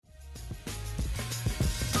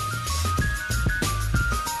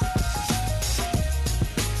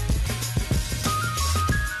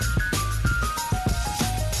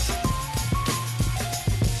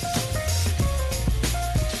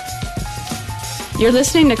You're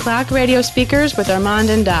listening to Clock Radio Speakers with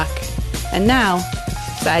Armand and Doc. And now,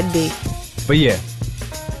 Side B. But yeah.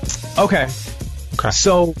 Okay.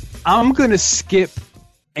 So I'm going to skip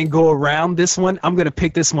and go around this one. I'm going to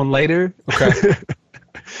pick this one later. Okay.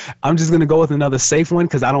 I'm just going to go with another safe one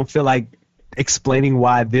because I don't feel like explaining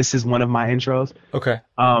why this is one of my intros. Okay.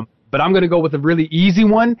 But I'm going to go with a really easy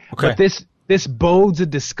one. Okay. But this bodes a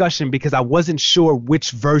discussion because I wasn't sure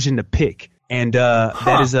which version to pick. And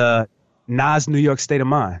that is Nas' New York State of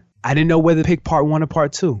Mind. I didn't know whether to pick part 1 or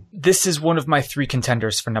part 2. This is one of my 3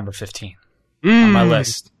 contenders for number 15 on my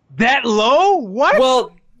list. That low? What?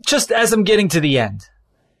 Well, just as I'm getting to the end.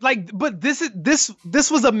 But this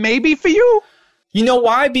was a maybe for you? You know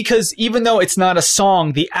why? Because even though it's not a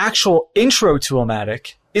song, the actual intro to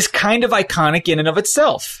Illmatic is kind of iconic in and of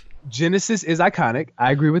itself. Genesis is iconic.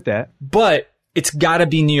 I agree with that. But it's got to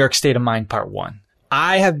be New York State of Mind Part 1.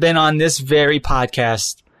 I have been on this very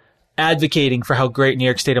podcast advocating for how great New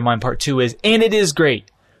York State of Mind Part 2 is, and it is great.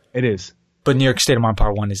 It is. But New York State of Mind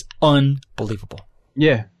Part 1 is unbelievable.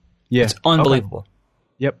 Yeah. It's unbelievable. Okay.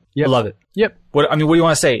 Yep. I love it. Yep. What do you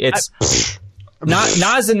want to say? It's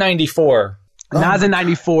Nas in 94. Nas in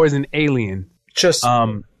 94 is an alien. Just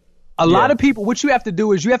a lot of people, what you have to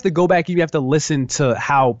do is you have to go back and you have to listen to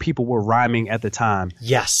how people were rhyming at the time.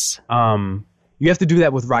 Yes. You have to do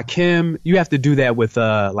that with Rakim. You have to do that with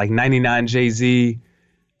like 99 Jay-Z.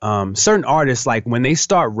 Certain artists, like when they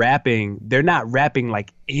start rapping, they're not rapping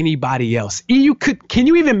like anybody else. Can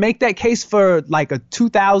you even make that case for like a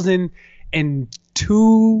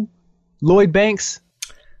 2002 Lloyd Banks?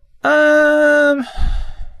 Where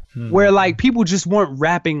like people just weren't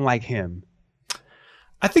rapping like him.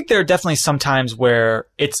 I think there are definitely some times where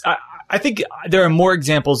it's, I think there are more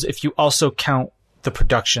examples if you also count the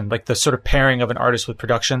production, like the sort of pairing of an artist with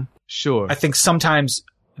production. Sure. I think sometimes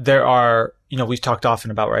there are, we've talked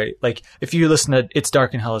often about, right? Like if you listen to It's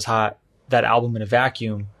Dark and Hell is Hot, that album in a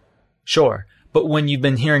vacuum, sure. But when you've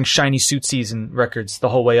been hearing Shiny Suit Season records the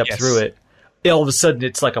whole way up through it, all of a sudden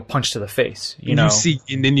it's like a punch to the face, you know?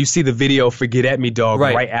 And then you see the video for Get At Me Dog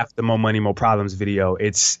right after More Money, More Problems video.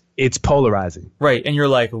 It's polarizing. Right. And you're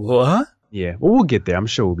like, what? Yeah. Well, we'll get there. I'm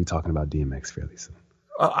sure we'll be talking about DMX fairly soon.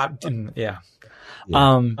 Yeah.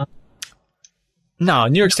 No,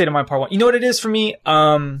 New York State of Mind Part 1. You know what it is for me?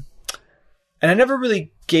 And I never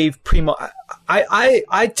really gave Primo.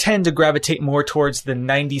 I tend to gravitate more towards the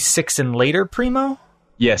 96 and later Primo.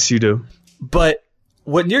 Yes, you do. But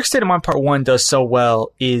what New York State of Mind Part 1 does so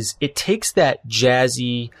well is it takes that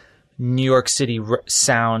jazzy New York City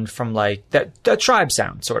sound from like that Tribe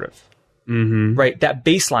sound, sort of. Mm-hmm. Right? That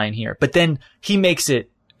bass line here. But then he makes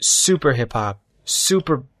it super hip hop,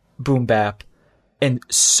 super boom bap, and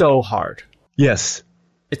so hard. Yes.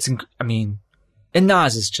 And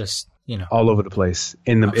Nas is just, all over the place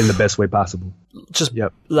in the best way possible. Just, yeah.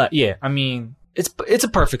 I mean, it's a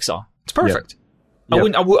perfect song. It's perfect.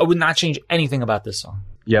 Yep. I would not change anything about this song.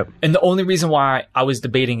 Yep. And the only reason why I was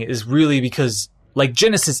debating it is really because like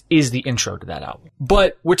Genesis is the intro to that album,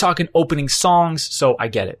 but we're talking opening songs. So I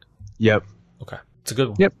get it. Yep. Okay. It's a good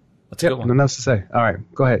one. Yep. That's a good one. Nothing else to say. All right.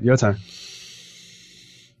 Go ahead. Your turn.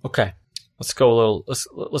 Okay. Let's go a little,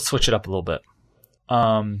 let's switch it up a little bit.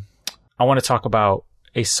 I want to talk about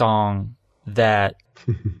a song that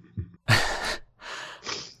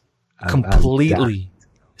completely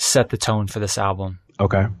set the tone for this album.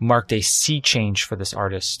 Okay. Marked a sea change for this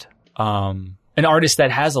artist. An artist that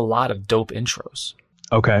has a lot of dope intros.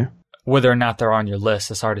 Okay. Whether or not they're on your list,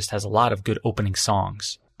 this artist has a lot of good opening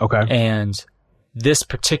songs. Okay. And this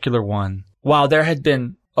particular one, while there had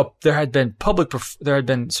been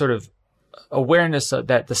sort of awareness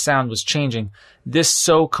that the sound was changing, this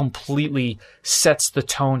so completely sets the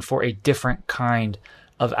tone for a different kind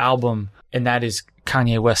of album, and that is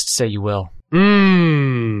Kanye West, Say You Will.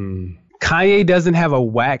 Kanye doesn't have a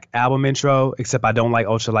whack album intro, except I don't like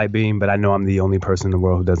Ultralight Beam, but I know I'm the only person in the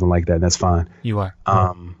world who doesn't like that, and that's fine. You are.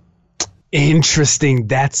 Interesting.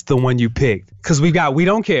 That's the one you picked. Because we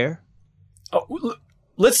don't care. Oh,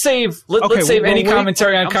 let's save any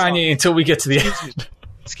commentary on Kanye until we get to the end.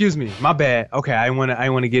 Excuse me. My bad. Okay, I want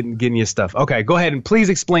to get in your stuff. Okay, go ahead and please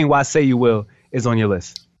explain why Say You Will is on your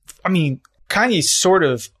list. I mean, Kanye's sort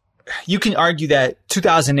of, you can argue that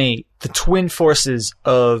 2008, the twin forces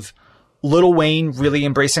of Lil Wayne really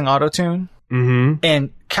embracing autotune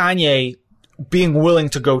and Kanye being willing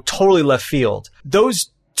to go totally left field.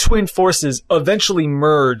 Those twin forces eventually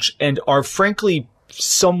merge and are frankly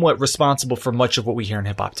somewhat responsible for much of what we hear in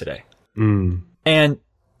hip hop today. And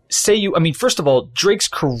first of all, Drake's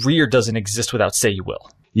career doesn't exist without Say You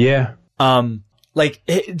Will. Yeah. like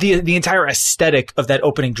the entire aesthetic of that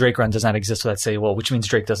opening Drake run does not exist without Say You Will, which means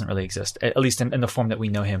Drake doesn't really exist, at least in the form that we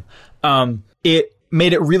know him. It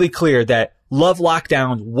made it really clear that Love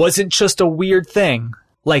Lockdown wasn't just a weird thing.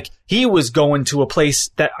 Like, he was going to a place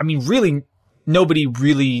that, I mean, really, no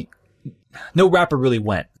rapper really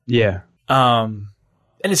went. Yeah. And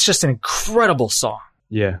it's just an incredible song.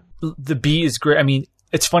 Yeah. The beat is great. I mean,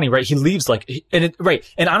 it's funny, right? He leaves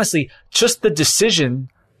right. And honestly, just the decision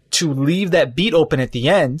to leave that beat open at the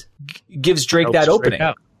end gives Drake that opening.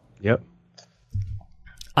 Out. Yep.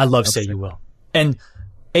 I love Say You Will. And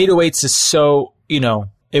 808s is so,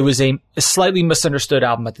 it was a slightly misunderstood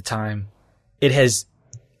album at the time. It has,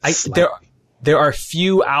 there are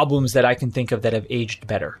few albums that I can think of that have aged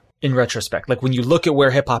better in retrospect. Like when you look at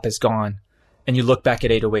where hip hop has gone and you look back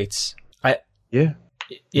at 808s.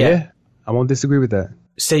 Yeah. I won't disagree with that.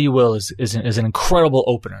 Say You Will is an incredible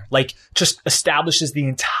opener. Like, just establishes the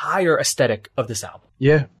entire aesthetic of this album.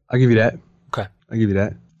 Yeah, I'll give you that. Okay. I'll give you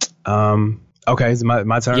that. Okay, is it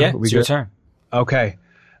my turn? Yeah, it's your turn. Okay.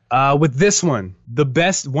 With this one,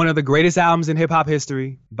 one of the greatest albums in hip hop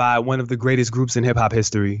history by one of the greatest groups in hip hop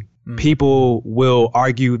history. People will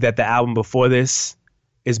argue that the album before this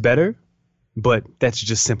is better, but that's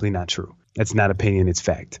just simply not true. That's not opinion, it's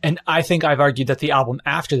fact. And I think I've argued that the album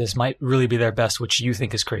after this might really be their best, which you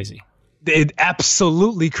think is crazy. It's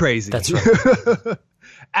absolutely crazy. That's right.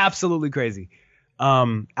 Absolutely crazy.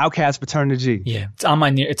 Outkast Return to G. Yeah, it's on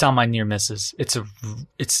my near misses. It's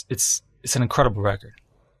an incredible record.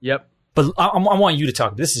 Yep. But I want you to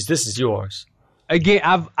talk. This is yours. Again,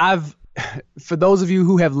 I've for those of you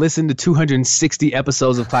who have listened to 260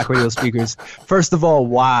 episodes of Clock Radio Speakers, first of all,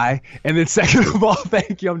 why? And then second of all,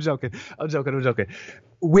 thank you. I'm joking.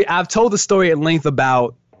 I've told the story at length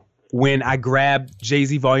about when I grabbed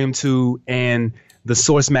Jay-Z Volume 2 and the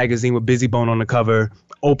Source magazine with Busy Bone on the cover,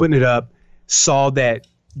 opened it up, saw that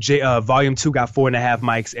Volume 2 got 4.5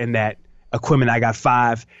 mics and that Aquemini got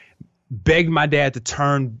 5, begged my dad to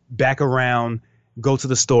turn back around, go to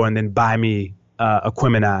the store, and then buy me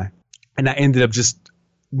Aquemini. And I ended up just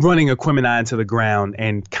running Aquemini into the ground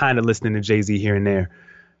and kind of listening to Jay-Z here and there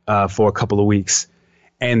for a couple of weeks.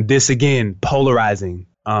 And this, again, polarizing.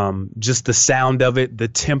 Just the sound of it, the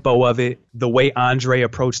tempo of it, the way Andre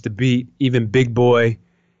approached the beat, even Big Boy.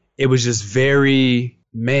 It was just very,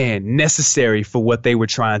 necessary for what they were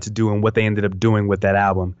trying to do and what they ended up doing with that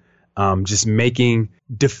album. Just making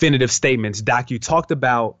definitive statements. Doc, you talked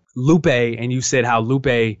about Lupe and you said how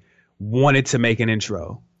Lupe wanted to make an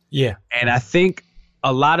intro. Yeah. And I think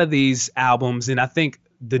a lot of these albums, and I think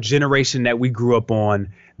the generation that we grew up on,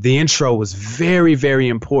 the intro was very, very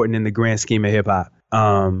important in the grand scheme of hip hop.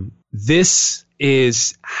 This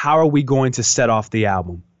is how are we going to set off the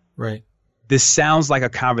album? Right. This sounds like a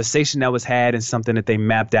conversation that was had and something that they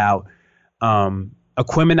mapped out.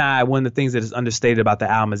 Aquemini, one of the things that is understated about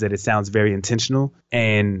the album is that it sounds very intentional,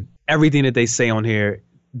 and everything that they say on here,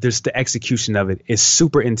 there's the execution of it is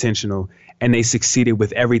super intentional, and they succeeded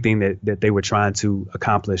with everything that they were trying to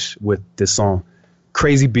accomplish with this song.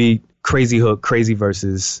 Crazy beat, crazy hook, crazy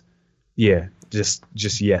verses. Yeah, just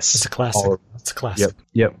yes. It's a classic. It's a classic.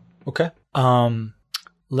 Yep. Okay.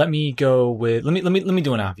 Let me go with let me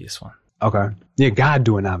do an obvious one. Okay. Yeah, God,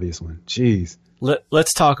 do an obvious one. Jeez.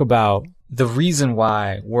 Let's talk about the reason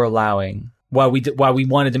why we're allowing why we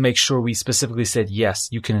wanted to make sure we specifically said yes,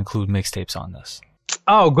 you can include mixtapes on this.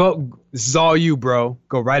 Oh, go! This is all you, bro.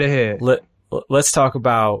 Go right ahead. Let's talk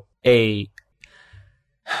about it's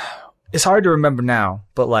hard to remember now,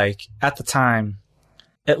 but like at the time,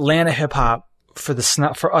 Atlanta hip hop for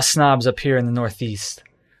us snobs up here in the Northeast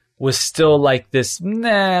was still like this.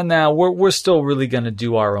 We're still really gonna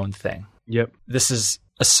do our own thing. Yep. This is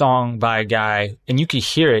a song by a guy, and you can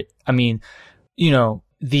hear it. I mean,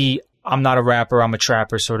 the I'm not a rapper, I'm a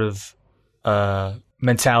trapper sort of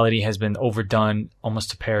mentality has been overdone almost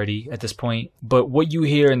to parody at this point. But what you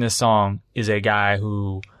hear in this song is a guy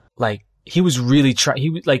who, like, he was really trying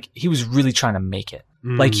to make it.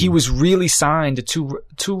 Like, he was really signed to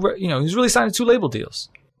two label deals,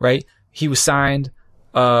 right? He was signed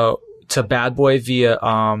to Bad Boy via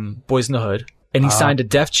Boys in the Hood, and he signed to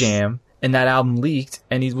Def Jam, and that album leaked,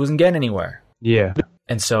 and he wasn't getting anywhere. Yeah.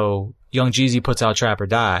 And so Young Jeezy puts out Trap or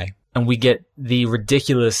Die, and we get the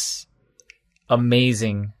ridiculous,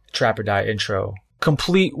 amazing Trap or Die intro,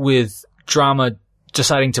 complete with Drama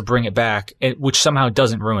deciding to bring it back, which somehow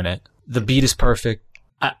doesn't ruin it. The beat is perfect.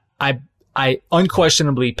 I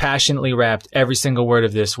unquestionably, passionately rapped every single word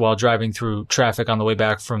of this while driving through traffic on the way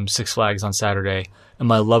back from Six Flags on Saturday, and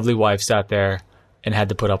my lovely wife sat there and had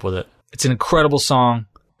to put up with it. It's an incredible song.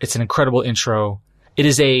 It's an incredible intro. It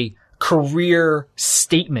is a career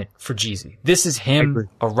statement for Jeezy. This is him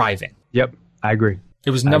arriving. Yep, I agree. It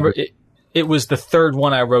was it was the third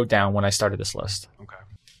one I wrote down when I started this list. Okay.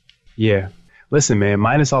 Yeah. Listen, man,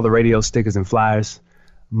 minus all the radio stickers and flyers,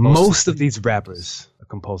 most of these rappers are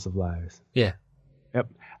compulsive liars. Yeah. Yep.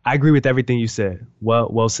 I agree with everything you said.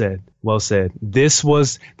 Well said. Well said. This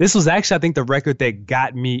was actually, I think, the record that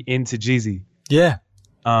got me into Jeezy. Yeah.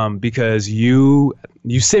 Because you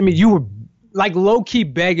sent me, you were like low key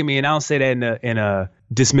begging me, and I don't say that in a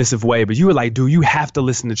dismissive way, but you were like, dude, you have to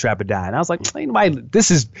listen to Trap or Die. And I was like, ain't nobody,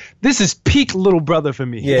 this is peak Little Brother for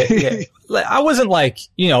me. Yeah. Like, I wasn't like,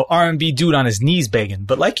 R&B dude on his knees begging,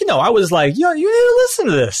 but like, I was like, yo, you need to listen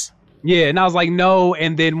to this. Yeah. And I was like, no.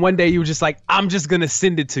 And then one day you were just like, I'm just going to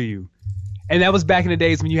send it to you. And that was back in the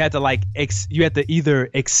days when you had to like, you had to either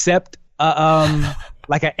accept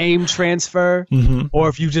like an AIM transfer, or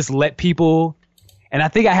if you just let people. And I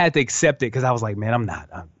think I had to accept it because I was like, man, I'm not.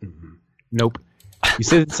 Nope. You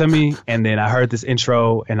sent it to me, and then I heard this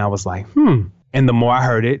intro, and I was like, And the more I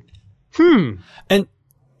heard it, And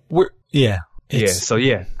So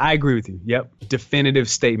I agree with you. Yep. Definitive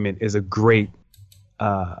statement is a great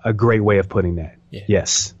way of putting that. Yeah.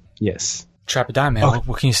 Yes. Trap or Die, man. Okay.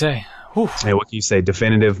 What can you say? Whew. Hey, what can you say?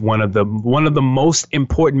 Definitive. One of the most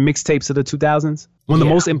important mixtapes of the 2000s. One of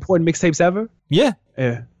the most important mixtapes ever. Yeah.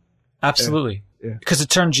 Yeah. Absolutely. Yeah. Because it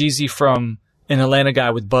turned Jeezy from an Atlanta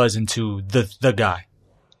guy with buzz into the guy.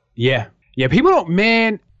 Yeah. Yeah. People don't,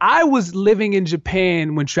 man, I was living in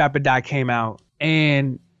Japan when Trap or Die came out.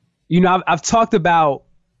 And, I've talked about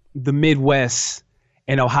the Midwest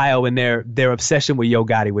and Ohio and their obsession with Yo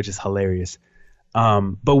Gotti, which is hilarious.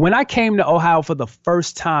 But when I came to Ohio for the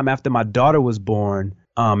first time after my daughter was born,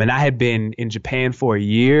 and I had been in Japan for a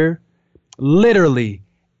year, literally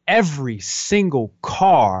every single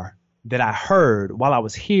car that I heard while I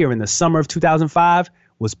was here in the summer of 2005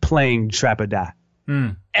 was playing Trap or Die.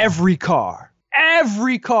 Every car,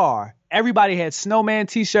 everybody had Snowman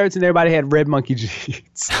t-shirts and everybody had Red Monkey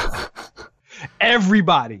jeans.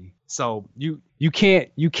 Everybody. So you can't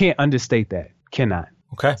understate that. Cannot.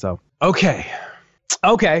 Okay. So, okay.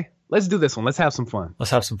 Let's do this one. Let's have some fun.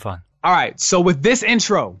 All right. So with this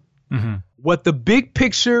intro, what the big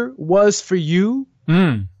picture was for you,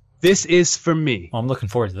 this is for me. Well, I'm looking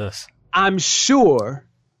forward to this. I'm sure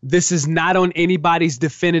this is not on anybody's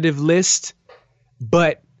definitive list,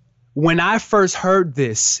 but when I first heard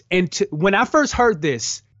this,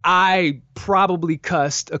 I probably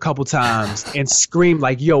cussed a couple times and screamed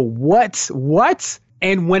like, yo, what?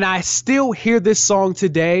 And when I still hear this song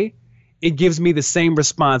today, it gives me the same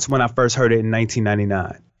response when I first heard it in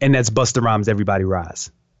 1999. And that's Busta Rhymes' Everybody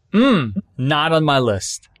Rise. Not on my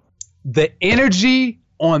list. The energy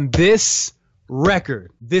on this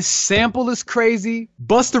record, this sample is crazy.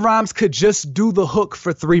 Busta Rhymes could just do the hook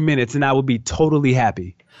for 3 minutes and I would be totally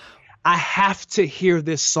happy. I have to hear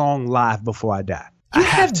this song live before I die.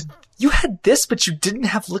 You had this, but you didn't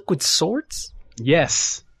have Liquid Swords?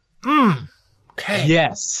 Yes. Okay.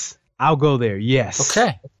 Yes. I'll go there. Yes.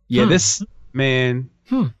 Okay. Yeah, this, man,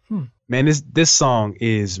 this song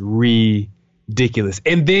is ridiculous.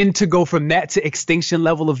 And then to go from that to Extinction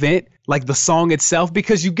Level Event, like the song itself,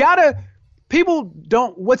 because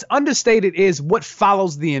what's understated is what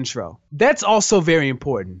follows the intro. That's also very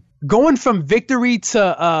important. Going from Victory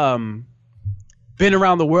to Been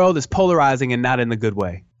Around the World is polarizing and not in the good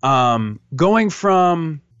way. Going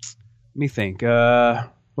from, let me think,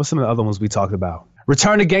 what's some of the other ones we talked about?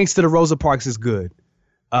 Return to Gangsta to Rosa Parks is good.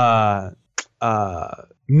 Nothing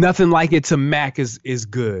Like It to Mac is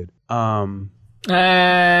good.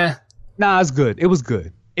 It's good.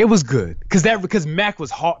 It was good. Because Mac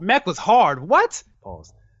was hard. Mac was hard. What?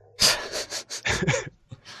 Pause.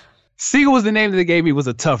 Seagull was the name that they gave me. Was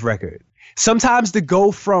a tough record. Sometimes to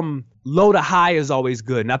go from low to high is always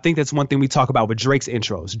good. And I think that's one thing we talk about with Drake's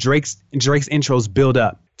intros. Drake's intros build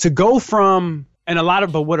up. To go from,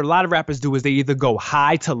 but what a lot of rappers do is they either go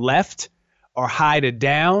high to left or high to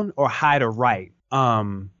down or high to right.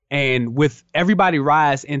 And with Everybody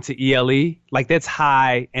Rise into ELE, like that's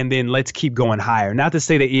high and then let's keep going higher. Not to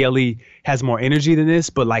say that ELE has more energy than this,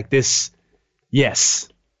 but like this, yes.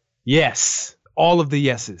 All of the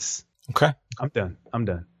yeses. Okay. I'm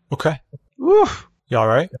done. Okay. Oof. You all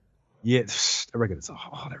right? Yeah, that record is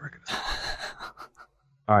all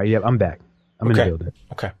right, yep, I'm back. I'm in the building.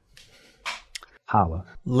 Okay. Holla.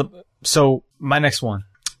 So my next one,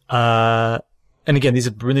 and again, these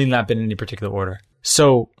have really not been in any particular order.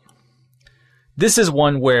 So this is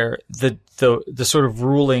one where the sort of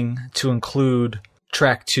ruling to include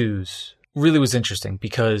track twos really was interesting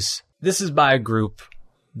because this is by a group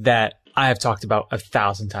that I have talked about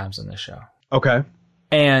 1,000 times on this show. Okay.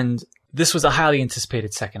 And this was a highly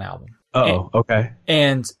anticipated second album. Okay.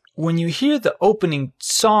 And when you hear the opening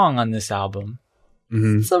song on this album,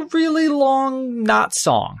 it's a really long not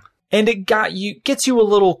song. And it gets you a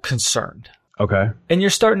little concerned. Okay. And you're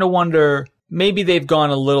starting to wonder, maybe they've gone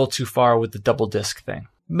a little too far with the double disc thing.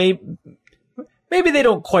 Maybe they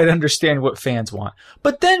don't quite understand what fans want.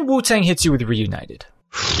 But then Wu-Tang hits you with Reunited.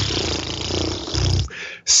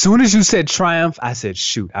 Soon as you said Triumph, I said,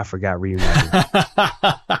 shoot, I forgot Reunited.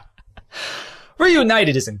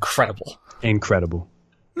 Reunited is incredible. Incredible.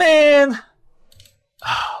 Man.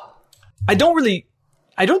 I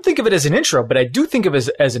don't think of it as an intro, but I do think of it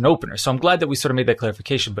as an opener. So I'm glad that we sort of made that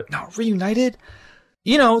clarification. But no, Reunited,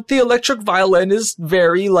 the electric violin is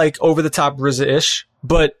very like over the top RZA-ish,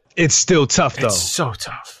 but it's still tough though. It's so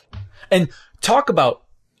tough. And talk about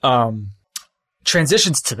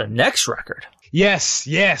transitions to the next record. Yes.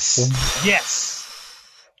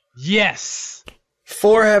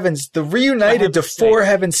 For Heaven's, the Reunited to For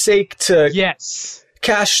Heaven's Sake to yes.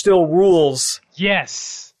 Cash Still Rules.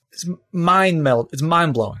 Yes. It's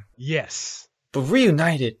mind-blowing. Yes. But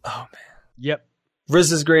Reunited, oh man. Yep.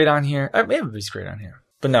 Riz is great on here. Everybody's great on here.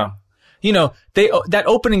 But no. That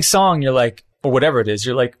opening song, you're like, or whatever it is,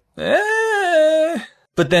 you're like, eh.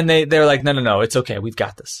 But then they're like, no, it's okay. We've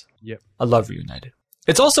got this. Yep. I love Reunited.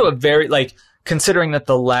 It's also a very, like, considering that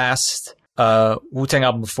the last Wu-Tang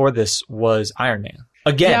album before this was Iron Man.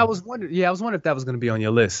 Again. Yeah, I was wondering if that was going to be on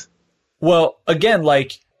your list. Well, again,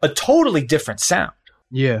 like a totally different sound.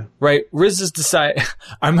 Yeah. Right? Riz has decided.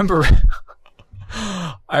 I remember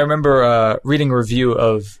reading a review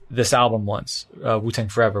of this album once, Wu-Tang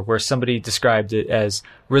Forever, where somebody described it as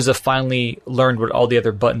RZA finally learned what all the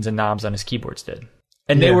other buttons and knobs on his keyboards did.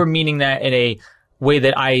 And they were meaning that in a way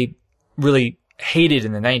that I really hated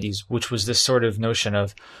in the 90s, which was this sort of notion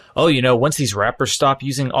of, once these rappers stop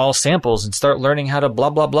using all samples and start learning how to blah,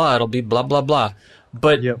 blah, blah, it'll be blah, blah, blah.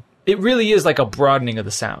 But it really is like a broadening of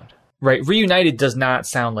the sound, right? Reunited does not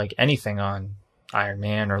sound like anything on Iron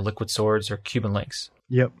Man or Liquid Swords or Cuban Links.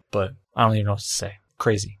 Yep. But I don't even know what to say.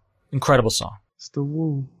 Crazy. Incredible song. It's the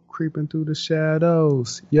Wu creeping through the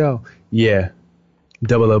shadows. Yo. Yeah.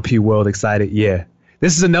 Double LP World Excited. Yeah.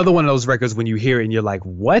 This is another one of those records when you hear it and you're like,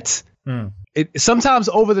 what? It sometimes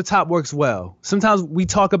over the top works well. Sometimes we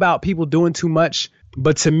talk about people doing too much,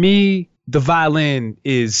 but to me, the violin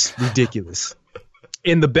is ridiculous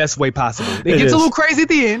in the best way possible. It gets a little crazy at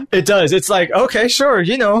the end. It does. It's like, okay, sure,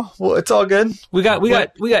 well, it's all good. We got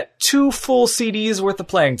 2 full CDs worth of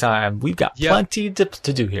playing time. We've got plenty to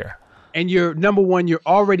do here. And you're number one, you're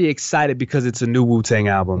already excited because it's a new Wu-Tang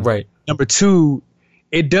album. Right. Number two,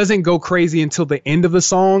 it doesn't go crazy until the end of the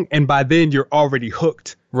song, and by then you're already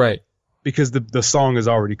hooked. Right. Because the song is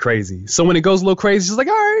already crazy. So when it goes a little crazy, it's like,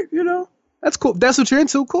 all right, that's cool. That's what you're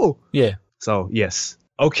into. Cool. Yeah. So, yes.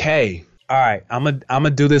 Okay. All right. I'm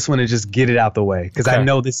gonna do this one and just get it out the way because I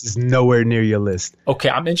know this is nowhere near your list.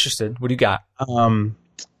 Okay. I'm interested. What do you got?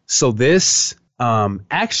 So this,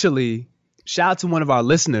 actually, shout out to one of our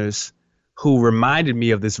listeners who reminded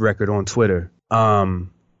me of this record on Twitter.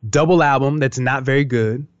 Double album that's not very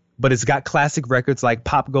good, but it's got classic records like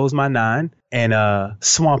Pop Goes My Nine and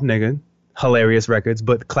Swamp Nigga. Hilarious records,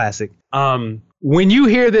 but classic. When you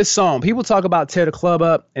hear this song, people talk about Tear the Club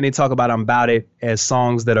Up and they talk about I'm About It as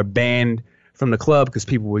songs that are banned from the club because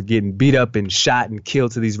people were getting beat up and shot and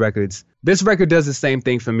killed to these records. This record does the same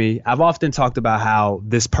thing for me. I've often talked about how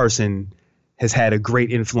this person has had a great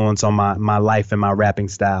influence on my life and my rapping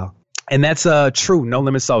style. And that's true. No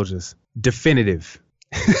Limit Soldiers. Definitive.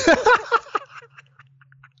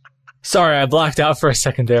 Sorry, I blocked out for a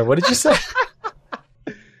second there. What did you say?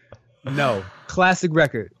 No. Classic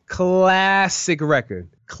record. I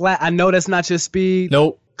know that's not your speed.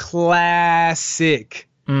 Nope. Classic.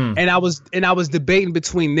 And I was debating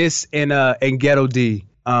between this and Ghetto D.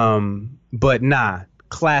 But nah,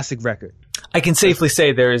 classic record. I can safely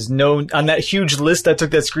say there is no, on that huge list I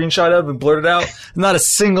took that screenshot of and blurted out, not a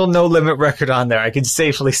single No Limit record on there. I can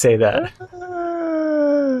safely say that.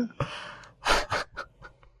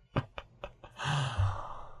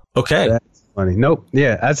 Okay. That's funny. Nope.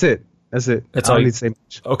 Yeah, that's it. That's all I need to say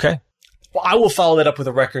much. Okay. Well, I will follow that up with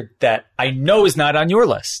a record that I know is not on your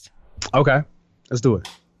list. Okay. Let's do it.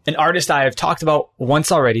 An artist I have talked about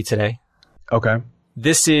once already today. Okay.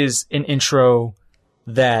 This is an intro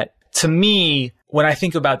that, to me, when I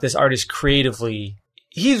think about this artist creatively,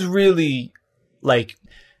 he's really, like,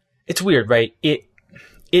 it's weird, right?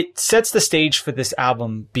 It sets the stage for this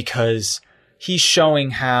album because he's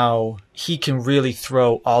showing how he can really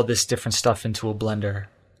throw all this different stuff into a blender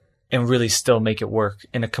and really still make it work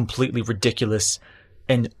in a completely ridiculous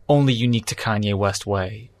and only unique to Kanye West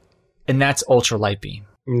way. and that's Ultralight Beam.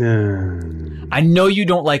 No. I know you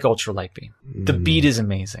don't like Ultralight Beam. The beat is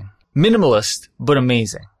amazing. Minimalist, but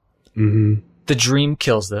amazing. Mm-hmm. The Dream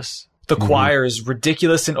kills this. The choir is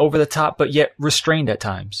ridiculous and over the top, but yet restrained at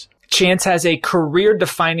times. Chance has a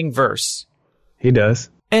career-defining verse. He does.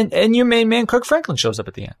 And your main man, Kirk Franklin, shows up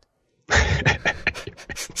at the end.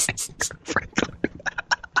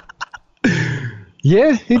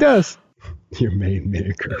 Yeah, he does. Your main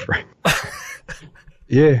man, Kirk Franklin.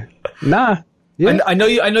 Yeah. Nah. Yeah. I know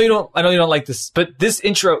you don't like this, but this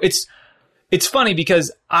intro, it's funny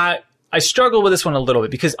because I struggle with this one a little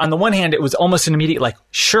bit because on the one hand, it was almost an immediate, like,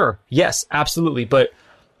 sure, yes, absolutely. But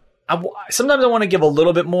sometimes I want to give a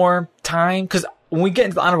little bit more time because when we get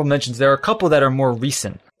into the honorable mentions, there are a couple that are more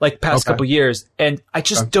recent, like past couple years. And I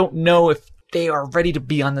just don't know if they are ready to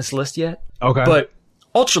be on this list yet. Okay. But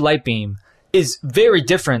Ultralight Beam is very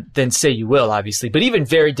different than Say You Will, obviously, but even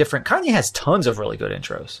very different. Kanye has tons of really good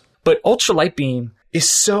intros, but Ultralight Beam is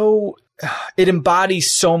so, it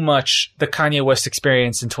embodies so much the Kanye West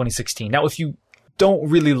experience in 2016. Now, if you don't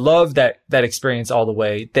really love that experience all the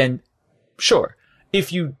way, then sure.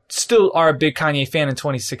 If you still are a big Kanye fan in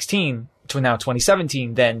 2016 to now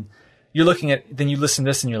 2017, then you listen to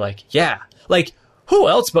this and you're like, yeah, like who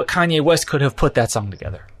else but Kanye West could have put that song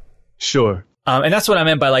together? Sure. And that's what I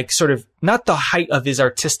meant by like sort of not the height of his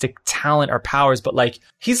artistic talent or powers, but like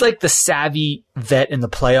he's like the savvy vet in the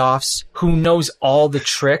playoffs who knows all the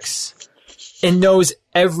tricks and knows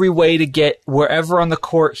every way to get wherever on the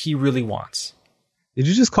court he really wants. Did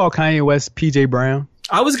you just call Kanye West PJ Brown?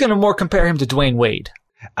 I was going to more compare him to Dwayne Wade.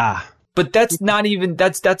 But that's not even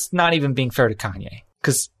being fair to Kanye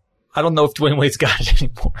because I don't know if Dwayne Wade's got it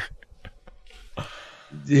anymore.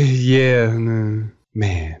 Yeah,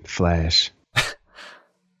 man, Flash.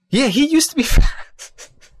 Yeah, he used to be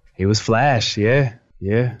fast. He was Flash, yeah.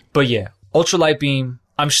 But yeah, Ultralight Beam.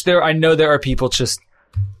 I know there are people just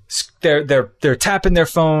they're tapping their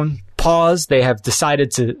phone, pause. They have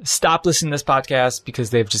decided to stop listening to this podcast because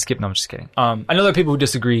they've just given. No, I'm just kidding. I know there are people who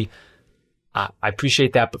disagree. I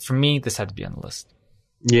appreciate that, but for me, this had to be on the list.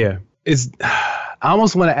 Yeah, I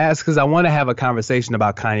almost want to ask because I want to have a conversation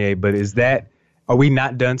about Kanye, but are we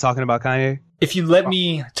not done talking about Kanye? If you let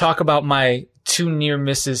me talk about my 2 near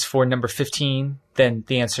misses for number 15, then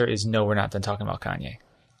the answer is no, we're not done talking about Kanye.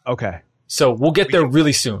 Okay. So we'll get there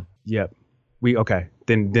really soon. Yep. Okay.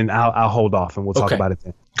 Then I'll hold off and we'll talk about it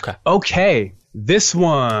then. Okay. This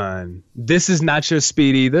is not your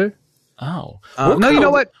speed either. Oh. No, you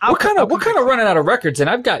know what? We're kind of running out of records, and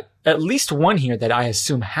I've got at least one here that I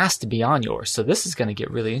assume has to be on yours. So this is going to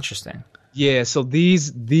get really interesting. Yeah, so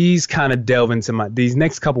these kind of delve into these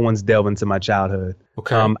next couple ones delve into my childhood.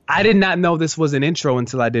 Okay. I did not know this was an intro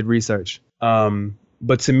until I did research.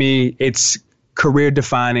 But to me, it's career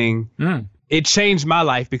defining. It changed my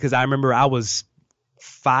life because I remember I was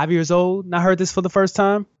 5 years old and I heard this for the first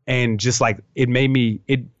time, and just like it made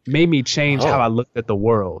me change how I looked at the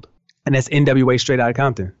world. And that's NWA Straight Outta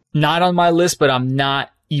Compton. Not on my list, but I'm not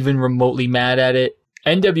even remotely mad at it.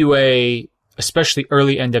 NWA, especially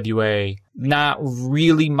early NWA, not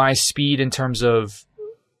really my speed in terms of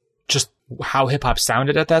just how hip hop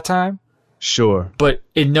sounded at that time. Sure. But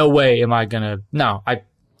in no way am I gonna. No, I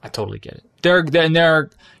totally get it. There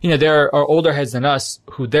are older heads than us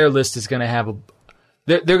who their list is gonna have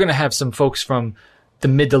they're gonna have some folks from the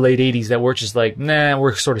mid to late 80s that were just like, nah,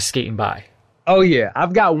 we're sort of skating by. Oh yeah,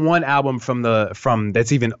 I've got one album from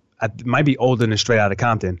that's even might be older than Straight Outta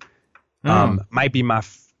Compton. Might be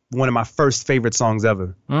one of my first favorite songs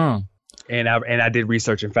ever. And I did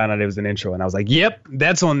research and found out it was an intro, and I was like, yep,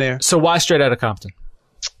 that's on there. So why Straight Outta Compton?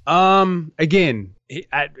 Again,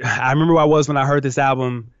 I remember where I was when I heard this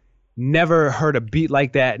album. Never heard a beat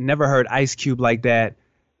like that. Never heard Ice Cube like that.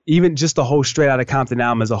 Even just the whole Straight Outta Compton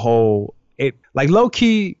album as a whole, it like low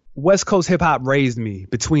key West Coast hip hop raised me.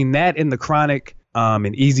 Between that and The Chronic,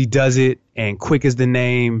 and Easy Does It, and Quick Is the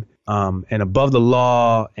Name, and Above the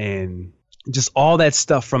Law, and just all that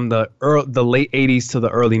stuff from the late 80s to the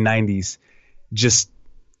early 90s just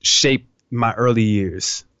shaped my early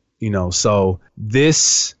years, so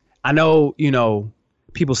this, I know,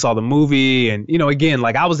 people saw the movie and, again,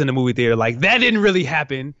 like I was in the movie theater, like that didn't really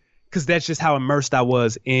happen because that's just how immersed I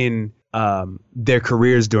was in their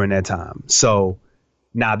careers during that time. So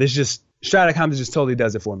Straight Outta Compton just totally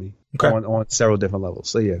does it for me on several different levels.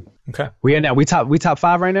 So yeah. Okay. We top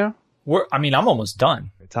 5 right now? I'm almost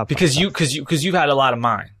done because you've had a lot of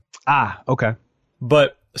mine. Okay.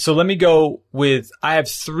 But so let me go with, I have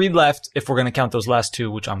 3 left if we're going to count those last 2,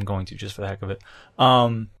 which I'm going to just for the heck of it.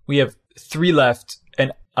 We have 3 left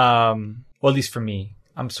and, well, at least for me,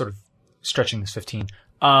 I'm sort of stretching this 15.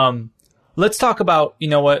 Let's talk about, you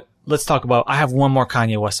know what? let's talk about, I have one more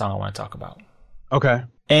Kanye West song I want to talk about. Okay.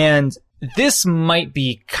 And this might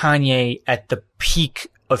be Kanye at the peak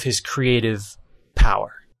of his creative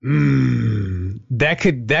power. That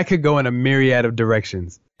could go in a myriad of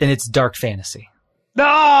directions. And it's Dark Fantasy. No!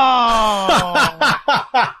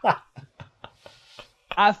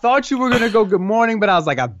 I thought you were going to go Good Morning, but I was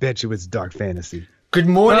like, I bet you it's Dark Fantasy. Good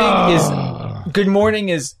Morning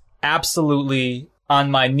is absolutely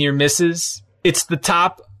on my near misses. It's the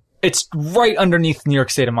top. It's right underneath New York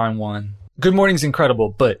State of Mind 1. Good Morning's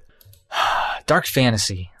incredible, but Dark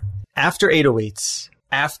Fantasy. After 808s,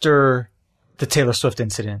 after the Taylor Swift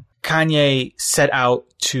incident, Kanye set out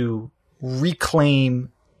to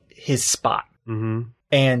reclaim his spot. Mm-hmm.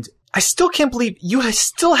 And I still can't believe you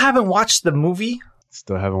still haven't watched the movie.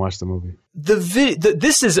 Still haven't watched the movie.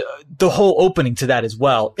 This is the whole opening to that as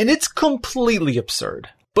well. And it's completely absurd.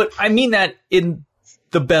 But I mean that in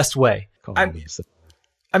the best way. I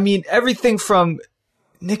mean, everything from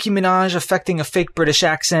Nicki Minaj affecting a fake British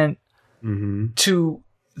accent to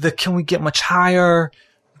the Can We Get Much Higher,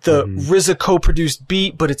 the RZA co-produced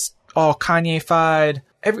beat, but it's all Kanye-fied.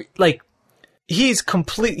 He is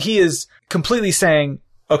completely saying,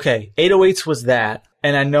 okay, 808s was that.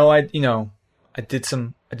 And I know I did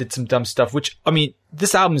some dumb stuff, which, I mean,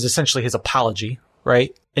 this album is essentially his apology,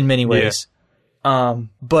 right? In many ways. Yeah.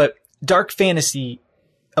 But Dark Fantasy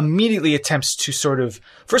immediately attempts to sort of,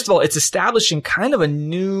 first of all, it's establishing kind of a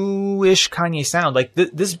newish Kanye sound. Like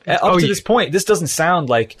this, up to this point, this doesn't sound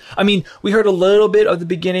like, I mean, we heard a little bit of the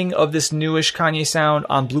beginning of this newish Kanye sound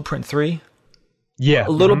on Blueprint 3. Yeah. A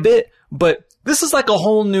little bit, but this is like a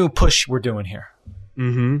whole new push we're doing here.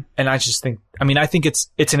 Mm-hmm. And I just think, I think it's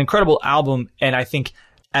an incredible album. And I think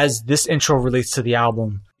as this intro relates to the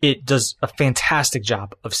album, it does a fantastic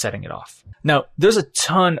job of setting it off. Now, there's a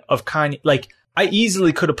ton of Kanye, like, I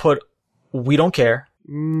easily could have put We Don't Care.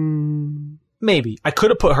 Maybe. I could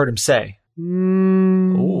have put Heard Him Say.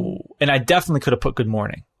 Ooh. And I definitely could have put Good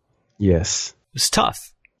Morning. Yes. It's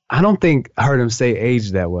tough. I don't think Heard Him Say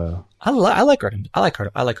aged that well. I like Heard Him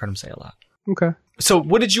Say a lot. Okay. So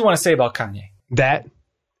what did you want to say about Kanye? That,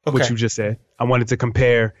 what you just said. I wanted to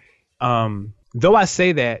compare. Though I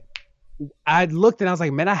say that, I looked and I was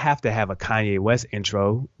like, man, I have to have a Kanye West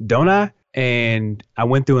intro, don't I? And I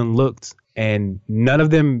went through and looked, and none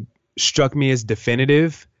of them struck me as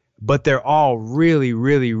definitive, but they're all really,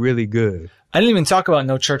 really, really good. I didn't even talk about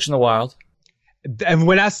No Church in the Wild. And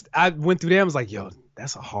when I went through them, I was like, yo,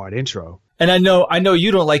 that's a hard intro. And I know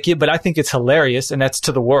you don't like it, but I think it's hilarious, and that's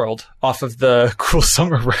To the World off of the Cruel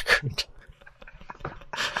Summer record.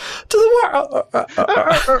 To the world.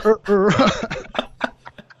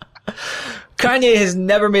 Kanye has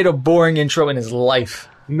never made a boring intro in his life.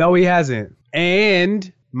 No, he hasn't.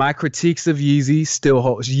 And my critiques of Yeezus still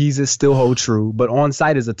hold true, but On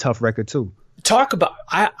Sight is a tough record too. Talk about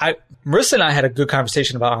Marissa and I had a good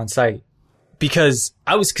conversation about On Sight because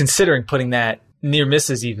I was considering putting that near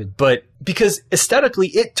misses even, but because aesthetically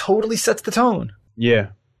it totally sets the tone. Yeah.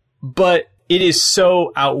 But it is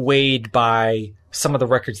so outweighed by some of the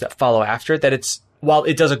records that follow after it that while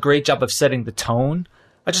it does a great job of setting the tone,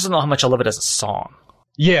 I just don't know how much I love it as a song.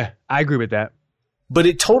 Yeah, I agree with that. But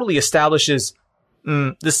it totally establishes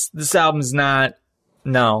this album's not.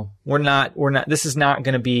 No, we're not. This is not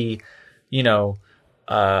going to be, yet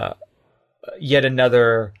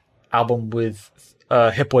another album with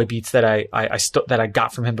Hit Boy beats that I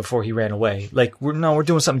got from him before he ran away. Like we're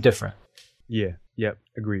doing something different. Yeah. Yep.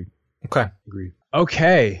 Agreed. Okay. Agreed.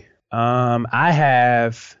 Okay. I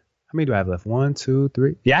have. How many do I have left? 1, 2,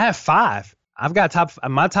 3. Yeah, I have 5. I've got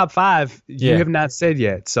my top 5. You have not said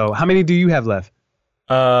yet. So how many do you have left?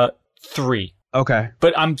 3. Okay.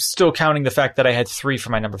 But I'm still counting the fact that I had 3 for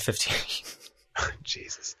my number 15.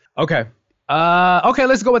 Jesus. Okay. Okay,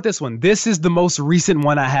 let's go with this one. This is the most recent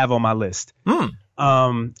one I have on my list.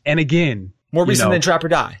 And again, more recent than Trap or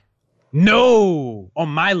Die. No, on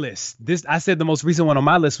my list. I said the most recent one on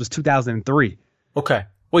my list was 2003. Okay.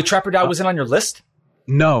 Wait, Trap or Die wasn't on your list?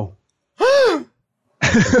 No. What?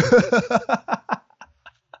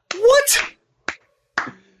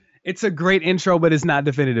 It's a great intro, but it's not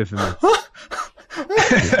definitive for me.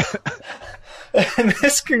 And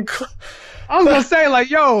this I was gonna say, like,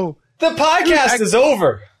 yo, the podcast is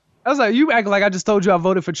over. I was like, you act like I just told you I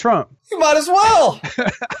voted for Trump. You might as well.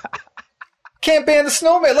 Can't ban the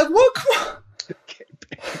snowman. Like, what? Come on.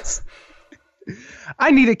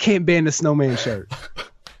 I need a Can't Ban the Snowman shirt.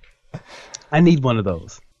 I need one of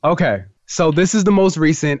those. Okay, so this is the most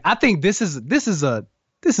recent. I think this is an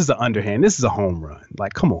underhand. This is a home run.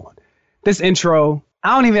 Like, come on. This intro,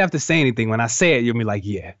 I don't even have to say anything. When I say it, you'll be like,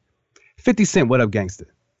 yeah. 50 Cent, What Up, Gangsta?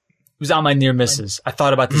 was on my near misses. I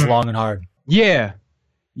thought about this long and hard. Yeah.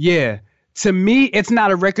 To me, it's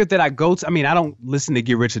not a record that I go to. I mean, I don't listen to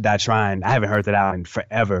Get Rich or Die Trying. I haven't heard that out in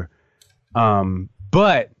forever.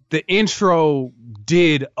 But the intro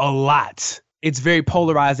did a lot. It's very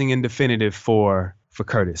polarizing and definitive for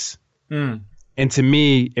Curtis. And to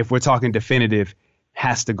me, if we're talking definitive,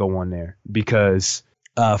 has to go on there because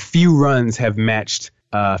few runs have matched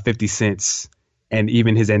 50 Cent's and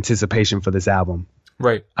even his anticipation for this album.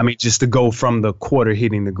 Right. I mean, just to go from the quarter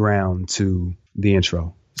hitting the ground to the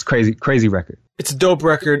intro. It's crazy record. It's a dope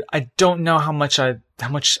record. I don't know I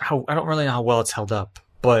don't really know how well it's held up,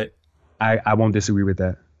 but I won't disagree with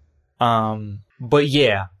that. But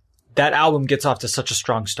yeah, that album gets off to such a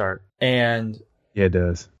strong start, and yeah, it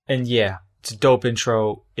does. And yeah, it's a dope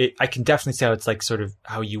intro. I can definitely see how it's like sort of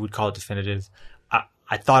how you would call it definitive.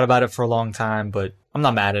 I thought about it for a long time, but I'm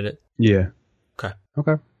not mad at it. Yeah.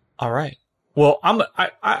 Okay. All right. Well,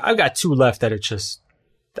 I got two left that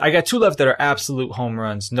are absolute home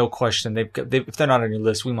runs, no question. If they're not on your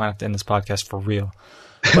list, we might have to end this podcast for real.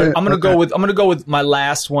 But I'm gonna go with my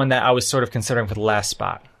last one that I was sort of considering for the last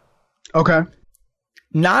spot. Okay.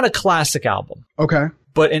 Not a classic album. Okay.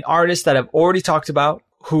 But an artist that I've already talked about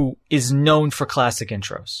who is known for classic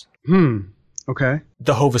intros. Okay.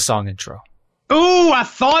 The Hova Song intro. Ooh, I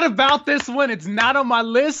thought about this one. It's not on my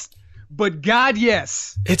list, but God,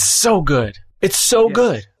 yes. It's so good. It's so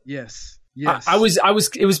good. Yes.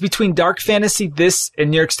 It was between Dark Fantasy, this,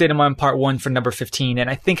 and New York State of Mind Part 1 for number 15. And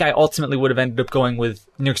I think I ultimately would have ended up going with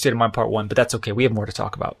New York State of Mind Part 1, but that's okay. We have more to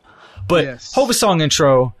talk about. But Hova Song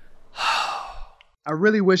intro. I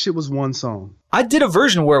really wish it was one song. I did a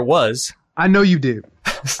version where it was. I know you did.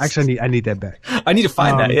 Actually, I need that back. I need to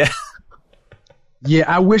find that, yeah. Yeah,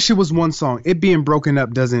 I wish it was one song. It being broken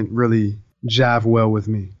up doesn't really jive well with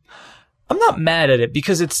me. I'm not mad at it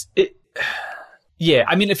because yeah,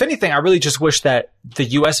 I mean, if anything, I really just wish that the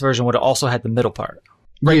US version would have also had the middle part.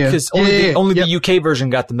 Right? Because only the UK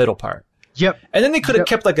version got the middle part. Yep. And then they could have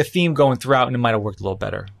kept like a theme going throughout and it might have worked a little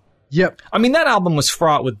better. Yep. I mean, that album was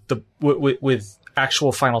fraught with with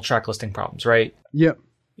actual final track listing problems, right? Yep.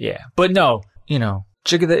 Yeah. But no,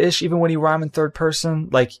 Jigga the Ish, even when he rhymed in third person,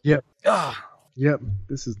 like... Yep. Yep.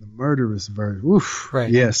 This is the murderous version. Oof. Right.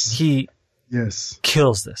 Yes. He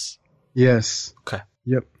kills this. Yes. Okay.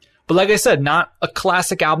 Yep. But like I said, not a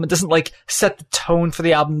classic album. It doesn't like set the tone for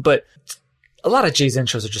the album, but a lot of Jay's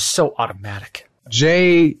intros are just so automatic.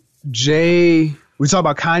 Jay, we talk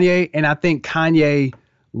about Kanye, and I think Kanye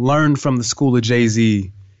learned from the school of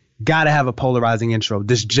Jay-Z. Gotta have a polarizing intro.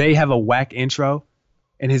 Does Jay have a whack intro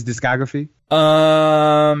in his discography?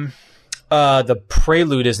 The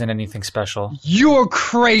Prelude isn't anything special. You're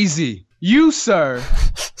crazy. You, sir,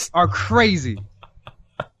 are crazy.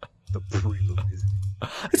 The Prelude is...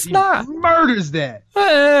 It's not. Murders that.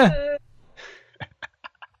 That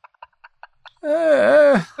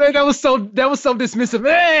was so dismissive.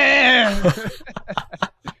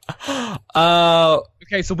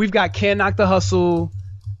 Okay, so we've got Can't Knock the Hustle.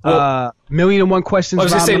 Million and One Questions. I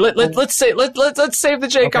was gonna say let's save the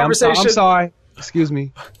Jay conversation. I'm sorry. Excuse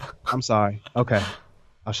me. I'm sorry. Okay,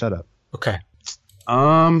 I'll shut up. Okay.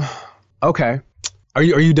 Okay. Are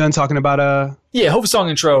you done talking about Yeah, Hova Song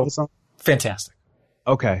intro. Fantastic.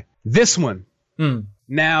 Okay, this one.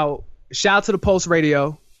 Now, shout out to the Pulse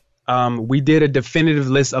Radio. We did a definitive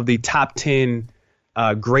list of the top 10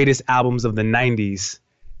 greatest albums of the 90s.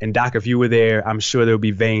 And Doc, if you were there, I'm sure there'll be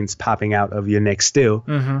veins popping out of your neck still.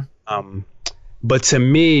 But to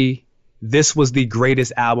me, this was the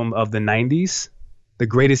greatest album of the 90s, the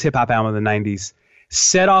greatest hip hop album of the 90s,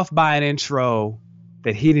 set off by an intro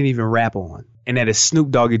that he didn't even rap on. And that is Snoop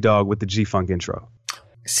Doggy Dogg with the G-Funk intro.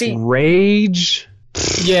 See, Rage.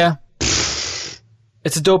 Yeah.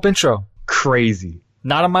 It's a dope intro. Crazy.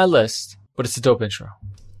 Not on my list, but it's a dope intro.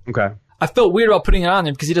 Okay. I felt weird about putting it on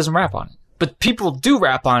there because he doesn't rap on it. But people do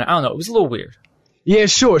rap on it. I don't know. It was a little weird. Yeah,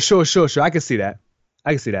 sure. I can see that.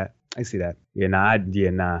 Yeah,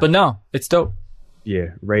 nah. But no, it's dope.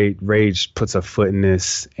 Yeah, Rage puts a foot in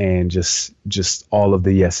this and just all of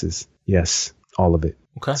the yeses. Yes, all of it.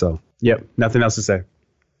 Okay. So, yep, nothing else to say.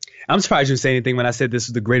 I'm surprised you didn't say anything when I said this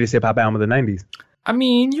was the greatest hip hop album of the 90s. I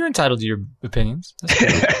mean, you're entitled to your opinions.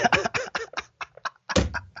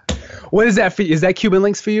 What is that for you? Is that Cuban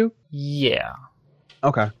Links for you? Yeah.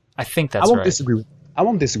 Okay. I think that's right. I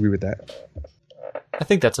won't disagree with that. I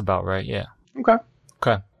think that's about right, yeah. Okay.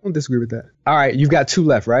 I won't disagree with that. All right, you've got two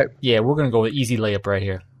left, right? Yeah, we're going to go with easy layup right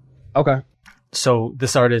here. Okay. So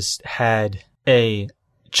this artist had you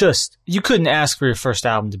couldn't ask for your first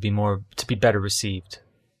album to be better received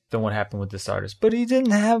than what happened with this artist. But he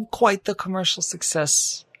didn't have quite the commercial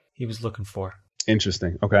success he was looking for.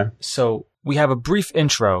 Interesting. Okay. So we have a brief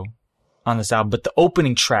intro on this album, but the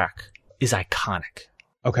opening track is iconic.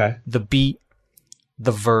 Okay. The beat,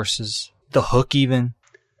 the verses, the hook even.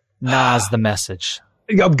 Nas, The Message.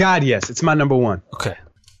 Oh, God, yes. It's my number one. Okay.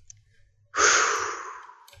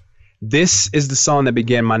 This is the song that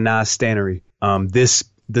began my Nas stanery.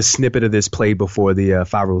 The snippet of this played before the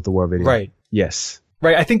Five Rule the War video. Right. Yes.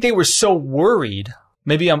 Right. I think they were so worried.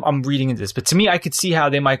 Maybe I'm reading into this, but to me, I could see how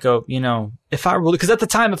they might go, If I Ruled, because at the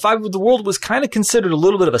time, If I Ruled the World was kind of considered a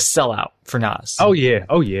little bit of a sellout for Nas. Oh, yeah.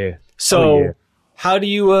 Oh, yeah. So how do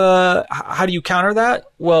you counter that?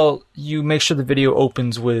 Well, you make sure the video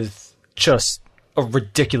opens with just a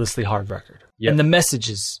ridiculously hard record. Yep. And the message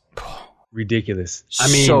is ridiculous.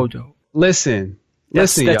 So dope. Listen,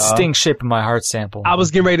 that y'all. Sting Shape of My Heart sample. I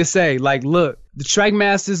was getting ready to say, look, the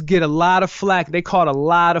Trackmasters get a lot of flack. They caught a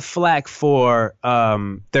lot of flack for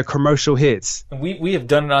their commercial hits. We have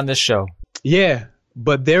done it on this show. Yeah,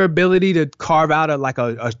 but their ability to carve out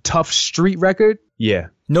a tough street record, yeah.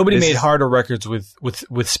 Nobody made harder records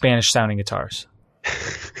with Spanish sounding guitars.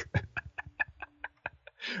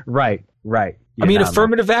 Right. Yeah,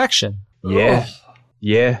 Affirmative Action. Yeah. Oh.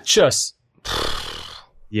 Yeah. Just.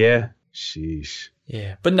 Yeah. Sheesh.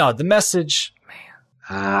 Yeah. But no, The Message,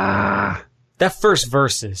 man. That first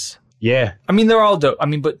verses. Yeah. They're all dope.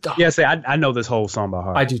 Yeah, I know this whole song by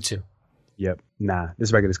heart. I do too. Yep. Nah,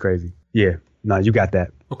 this record is crazy. Yeah. Nah, you got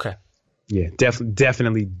that. Okay. Yeah,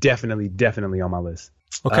 definitely on my list.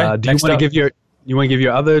 Okay. Do you want to give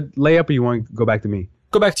your other layup, or you want to go back to me?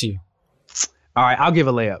 Go back to you. All right, I'll give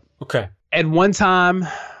a layup. Okay. At one time,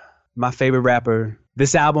 my favorite rapper.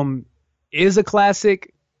 This album is a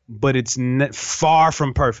classic, but it's far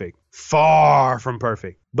from perfect. Far from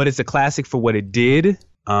perfect. But it's a classic for what it did,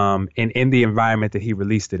 and in the environment that he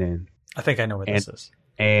released it in. I think I know what this is.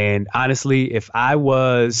 And honestly, if I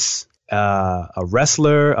was a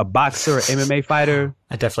wrestler, a boxer, an MMA fighter,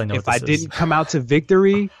 I definitely know. If I didn't come out to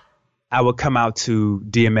victory, I would come out to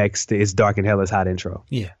DMX. It's Dark and Hell is Hot intro.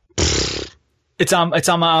 Yeah, it's on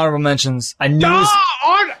my honorable mentions. I knew.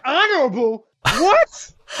 Honorable?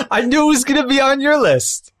 What? I knew it was gonna be on your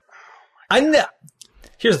list.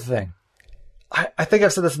 Here's the thing. I think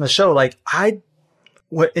I've said this in the show.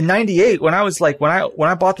 In '98, when I was when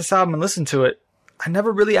I bought this album and listened to it, I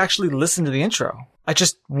never really actually listened to the intro. I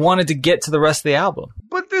just wanted to get to the rest of the album.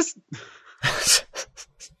 But this...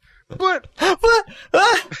 but...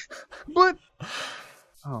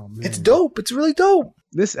 Oh, man. It's dope. It's really dope.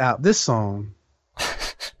 This song...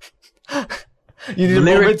 You need a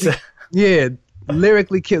moment to... Yeah.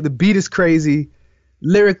 Lyrically, the beat is crazy.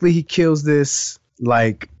 Lyrically, he kills this.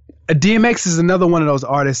 DMX is another one of those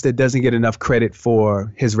artists that doesn't get enough credit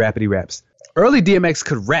for his rapidy raps. Early DMX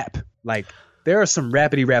could rap. There are some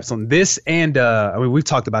rapidy raps on this, and we've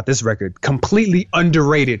talked about this record. Completely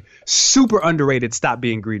underrated, super underrated. Stop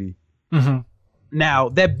Being Greedy. Mm-hmm. Now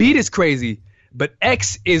that beat is crazy, but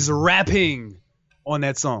X is rapping on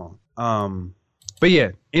that song. But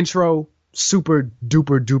yeah, intro super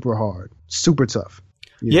duper hard, super tough.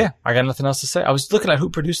 Yeah, I got nothing else to say. I was looking at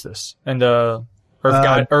who produced this, and Irv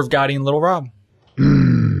Gotti and Little Rob.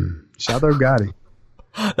 Shout out Irv Gotti.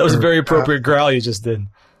 That was a very appropriate growl you just did.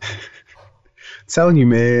 Telling you,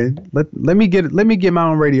 man. Let me get my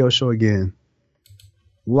own radio show again.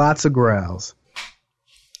 Lots of growls.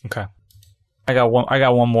 Okay. I got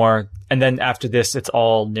one more, and then after this, it's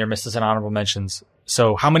all near misses and honorable mentions.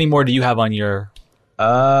 So, how many more do you have on your?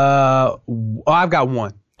 I've got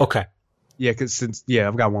one. Okay. Yeah,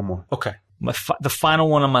 I've got one more. Okay. The final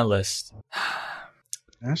one on my list.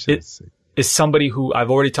 Is somebody who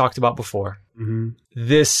I've already talked about before. Mm-hmm.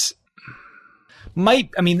 This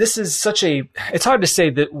is such a, it's hard to say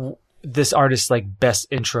that this artist's best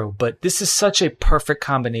intro, but this is such a perfect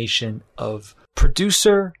combination of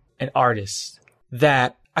producer and artist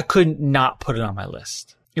that I couldn't not put it on my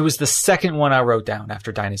list. It was the second one I wrote down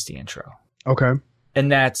after Dynasty intro. Okay.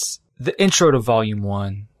 And that's the intro to Volume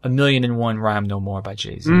 1, 1,000,001 Rhyme No More by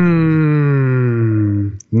Jay-Z.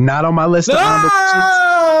 Not on my list of honorable mentions,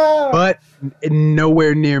 but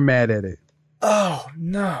nowhere near mad at it. Oh,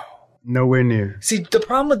 no. Nowhere near. See, the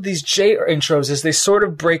problem with these Jay intros is they sort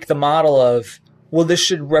of break the model of, well, this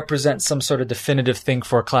should represent some sort of definitive thing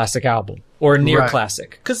for a classic album or a near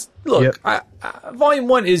classic. Because, look, Volume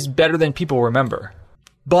 1 is better than people remember,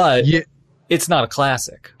 but it's not a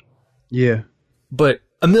classic. Yeah. But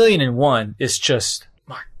 1,000,001 is just,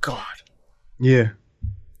 my God. Yeah.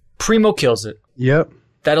 Primo kills it. Yep.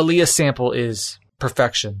 That Aaliyah sample is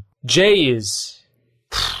perfection. Jay is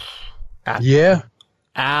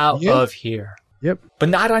out of here. Yep. But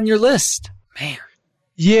not on your list. Man.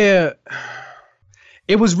 Yeah.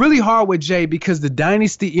 it was really hard with Jay because the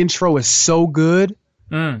Dynasty intro is so good.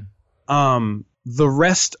 The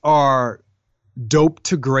rest are dope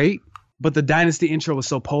to great, but the Dynasty intro was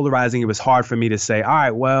so polarizing. It was hard for me to say, all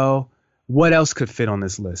right, well, what else could fit on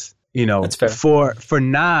this list? You know, That's fair. For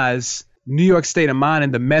Nas, New York State of Mind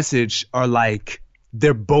and The Message are like,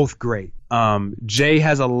 they're both great. Jay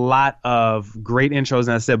has a lot of great intros,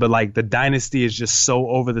 and I said, but like the Dynasty is just so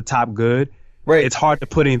over the top good. Right. It's hard to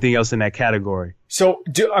put anything else in that category. So,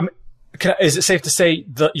 is it safe to say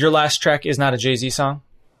your last track is not a Jay-Z song?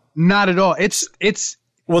 Not at all. It's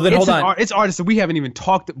well, then hold on. It's artists that we haven't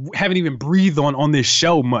even breathed on this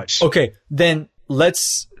show much. Okay, then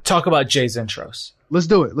let's talk about Jay's intros. Let's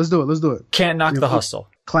do it. Can't Knock the Hustle.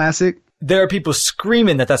 Classic. There are people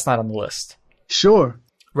screaming that that's not on the list. Sure.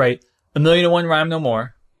 Right. 1,000,001 Rhyme No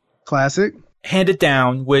More. Classic. Hand It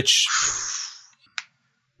Down, which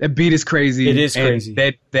that beat is crazy. It is crazy.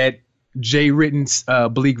 That Jay written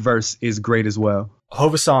Bleak verse is great as well.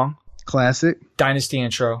 Hova Song. Classic. Dynasty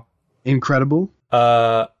intro. Incredible.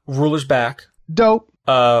 Ruler's Back. Dope.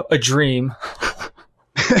 A Dream.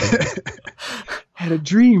 Had a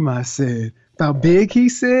dream, I said. About Big, he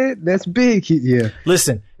said. That's big. Yeah.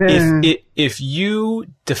 Listen, if you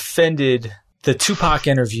defended the Tupac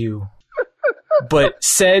interview, but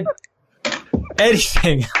said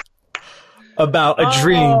anything about a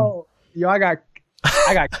dream. Yo, I got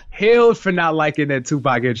killed for not liking that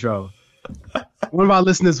Tupac intro. One of our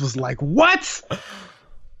listeners was like, what?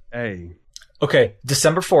 Hey. Okay,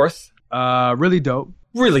 December 4th. Really dope.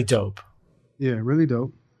 Really dope. Yeah, really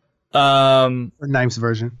dope. Or Nime's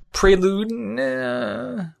version. Prelude.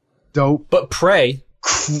 Nah. Dope. But Pray.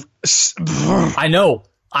 I know.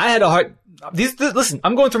 I had a hard... Listen,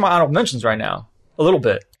 I'm going through my honorable mentions right now. A little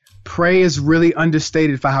bit. Pray is really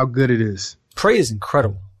understated for how good it is. Pray is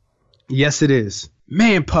incredible. Yes, it is.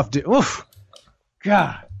 Man, Puff did. Oof.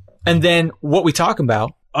 God. And then what we talking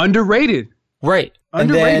about? Underrated. Right.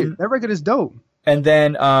 Underrated. That record is dope. And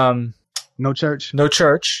then No Church. No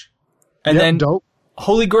Church. And then dope.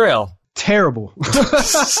 Holy Grail. Terrible.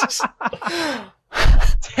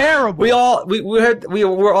 Terrible. We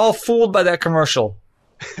were all fooled by that commercial.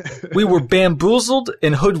 We were bamboozled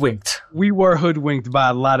and hoodwinked. We were hoodwinked by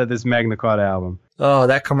a lot of this Magna Carta album. Oh,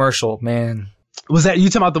 that commercial, man. Was that you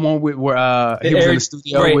talking about the one where he was in the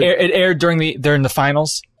studio? Right, it aired during the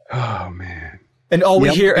finals. Oh man. And all we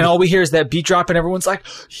hear is that beat drop, and everyone's like,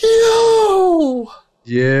 "Yo!"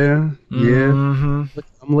 Yeah. Mm-hmm.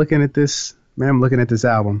 I'm looking at this, man. I'm looking at this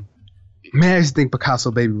album. Man, I just think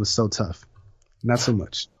Picasso Baby was so tough. Not so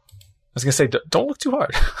much. I was gonna say, don't look too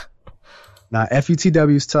hard. Nah,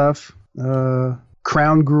 FUTW's tough.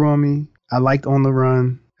 Crown grew on me. I liked On the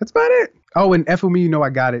Run. That's about it. Oh, and F with Me, You Know I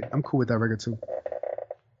Got It. I'm cool with that record too.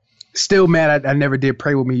 Still mad I never did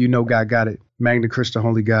Pray With Me, You Know God Got It. Magna Christa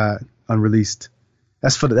Holy God, unreleased.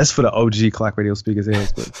 That's for the OG Clock Radio Speakers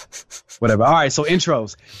heads, but whatever. All right, so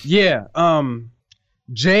intros. Yeah.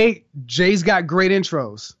 Jay's got great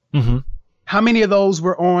intros. Mm-hmm. How many of those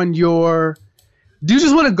were on your? Do you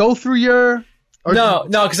just want to go through your? No,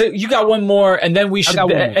 because you got one more, and then we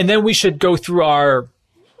should go through our.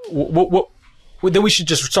 Then we should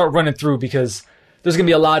just start running through because there's gonna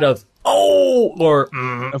be a lot of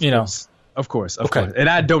Of course. And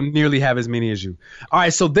I don't nearly have as many as you. All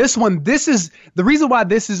right, so this is the reason why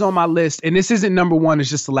this is on my list, and this isn't number one, it's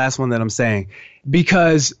just the last one that I'm saying,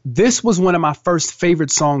 because this was one of my first favorite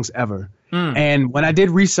songs ever. And when I did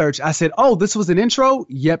research, I said, oh, this was an intro?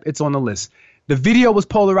 Yep, it's on the list. The video was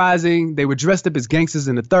polarizing. They were dressed up as gangsters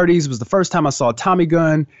in the 30s. It was the first time I saw Tommy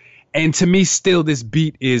Gun. And to me, still, this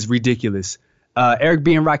beat is ridiculous. Eric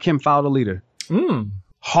B. and Rakim followed the leader.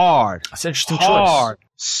 Hard. That's an interesting choice. choice.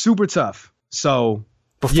 Super tough. So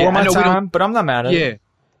before my time, but I'm not mad at it.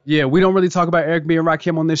 Yeah. We don't really talk about Eric B. and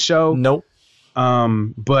Rakim on this show. Nope.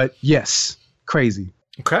 But yes, crazy.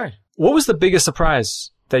 Okay. What was the biggest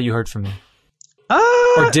surprise that you heard from me?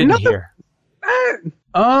 Or didn't hear?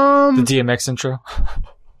 The DMX intro.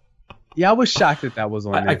 Yeah, I was shocked that was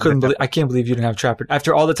on there. I can't believe you didn't have Trapper.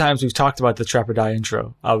 After all the times we've talked about the Trapper Die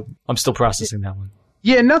intro, I'm still processing that one.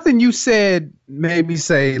 Yeah, nothing you said made me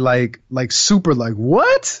say like super like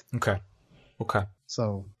what? Okay.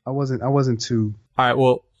 So I wasn't too. All right.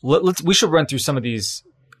 Well, we should run through some of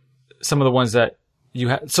the ones that you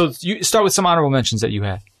had. So you start with some honorable mentions that you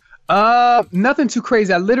had. Nothing too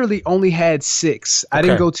crazy. I literally only had 6. I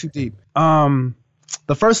didn't go too deep.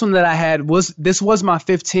 The first one that I had was my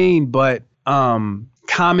 15, but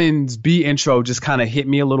Common's B intro just kind of hit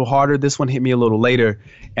me a little harder. This one hit me a little later,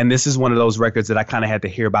 and this is one of those records that I kind of had to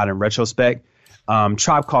hear about in retrospect.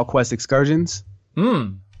 Tribe Called Quest Excursions.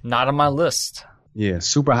 Not on my list. Yeah,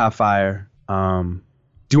 super high fire.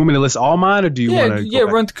 Do you want me to list all mine, or do you want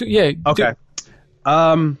to? Okay.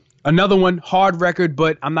 Another one, hard record,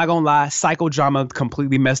 but I'm not gonna lie, Psychodrama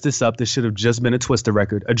completely messed this up. This should have just been a Twista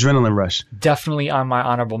record. Adrenaline Rush. Definitely on my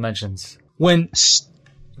honorable mentions.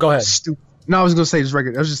 Go ahead. No, I was gonna say this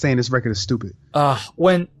record. I was just saying this record is stupid.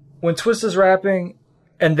 When Twista's rapping,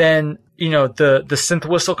 and then the synth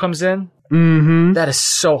whistle comes in. Mm-hmm. That is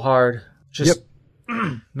so hard. Just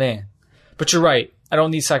man. But you're right. I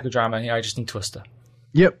don't need Psychodrama here. I just need Twista.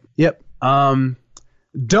 Yep.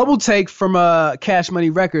 Double Take from Cash Money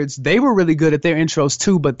Records. They were really good at their intros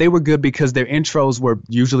too, but they were good because their intros were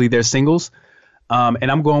usually their singles.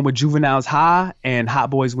 And I'm going with Juvenile's High and Hot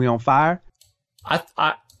Boys We on Fire.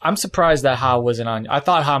 I'm surprised that High wasn't on. I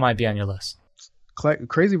thought High might be on your list.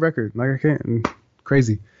 Crazy record. Like I can't.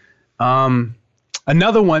 Crazy. Another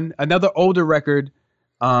older record.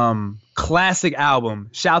 Classic album.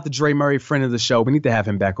 Shout out to Dre Murray, friend of the show. We need to have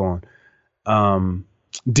him back on.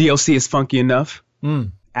 DLC is Funky Enough.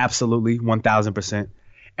 Absolutely, 1000%.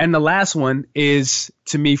 And the last one is,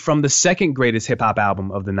 to me, from the second greatest hip hop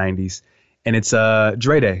album of the 90s, and it's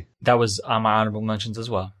Dre Day. That was on my honorable mentions as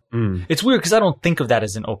well. It's weird because I don't think of that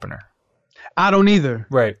as an opener. I don't either.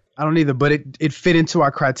 Right. I don't either, but it fit into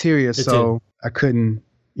our criteria, so I couldn't,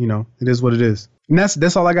 it is what it is. And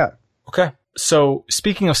that's all I got. Okay. So,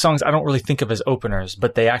 speaking of songs I don't really think of as openers,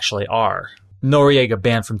 but they actually are. Noriega,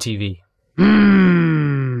 Banned from TV.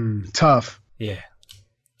 Tough. Yeah.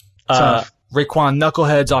 Tough. Raekwon,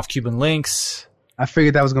 Knuckleheads off Cuban Links. I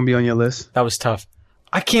figured that was going to be on your list. That was tough.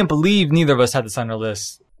 I can't believe neither of us had this on our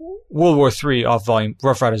list. World War III off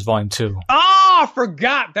Rough Riders Volume 2. Oh, I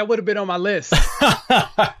forgot. That would have been on my list.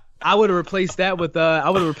 I would have replaced that with, I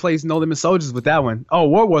would have replaced No Limit Soldiers with that one. Oh,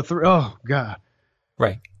 World War III. Oh, God.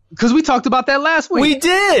 Right. Because we talked about that last week. We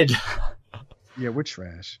did. Yeah, we're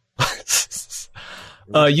trash.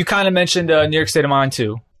 You kind of mentioned New York State of Mind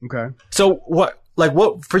too. Okay. So what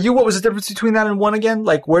for you? What was the difference between that and one again?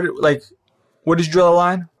 Where did you draw the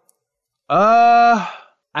line?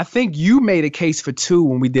 I think you made a case for 2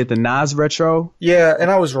 when we did the Nas retro. Yeah,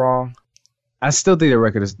 and I was wrong. I still think the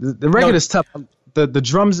record is tough. The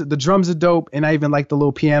drums are dope, and I even like the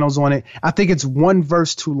little pianos on it. I think it's one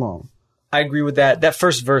verse too long. I agree with that. That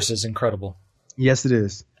first verse is incredible. Yes, it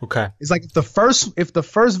is. Okay. It's like if the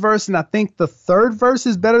first verse and I think the third verse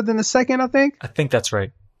is better than the second, I think. I think that's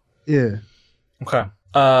right. Yeah. Okay.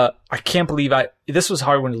 I can't believe this was a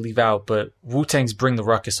hard one to leave out, but Wu-Tang's Bring the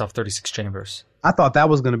Ruckus off 36 Chambers. I thought that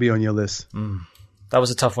was going to be on your list. That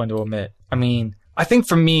was a tough one to omit. I mean, I think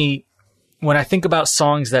for me, when I think about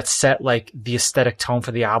songs that set like the aesthetic tone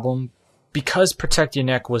for the album, because Protect Your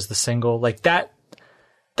Neck was the single, like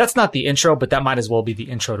that's not the intro, but that might as well be the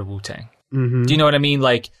intro to Wu-Tang. Mm-hmm. Do you know what I mean?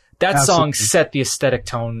 Like that Absolutely. song set the aesthetic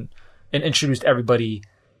tone and introduced everybody.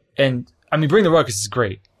 And I mean, Bring the Ruckus is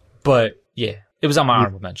great, but yeah, it was on my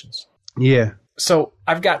honorable mentions. Yeah. So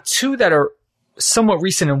I've got 2 that are somewhat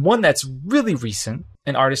recent and one that's really recent,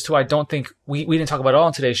 an artist who I don't think we didn't talk about at all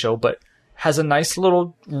on today's show, but has a nice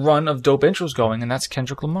little run of dope intros going, and that's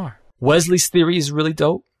Kendrick Lamar. Wesley's Theory is really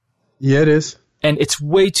dope. Yeah, it is. And it's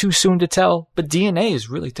way too soon to tell, but DNA is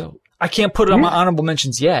really dope. I can't put it on my honorable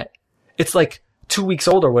mentions yet. It's like 2 weeks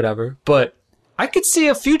old or whatever, but I could see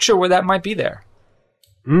a future where that might be there.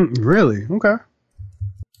 Really? Okay.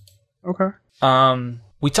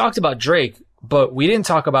 We talked about Drake, but we didn't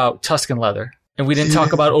talk about Tuscan Leather, and we didn't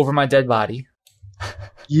talk about Over My Dead Body.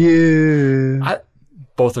 Yeah.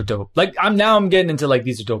 Both are dope. Like I'm getting into like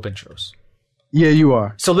these are dope intros. Yeah, you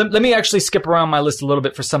are. So let me actually skip around my list a little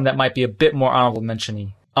bit for some that might be a bit more honorable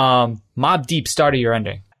mention-y. Mobb Deep, Start of Your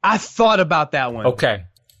Ending. I thought about that one. Okay.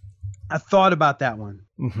 I thought about that one.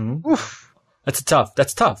 Mm-hmm. Oof. That's tough.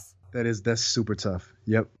 That's super tough.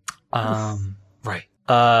 Yep. Right.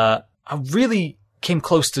 I really came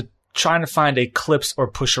close to trying to find a Clips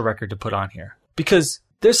or Pusha record to put on here because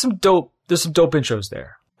there's some dope intros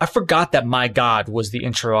there. I forgot that My God was the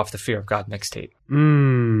intro off the Fear of God mixtape.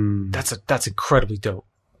 That's incredibly dope.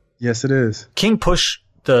 Yes, it is. King Push,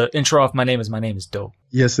 the intro off My Name is dope.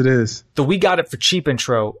 Yes, it is. The We Got It for Cheap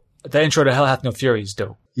intro, the intro to Hell Hath No Fury is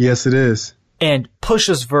dope. Yes, it is. And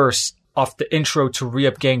Pusha's verse off the intro to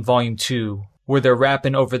Re-Up Gang Volume 2, where they're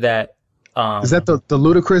rapping over that. Is that the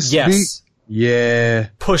Ludacris yes. beat? Yeah.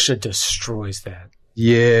 Pusha destroys that.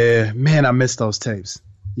 Yeah. Man, I missed those tapes.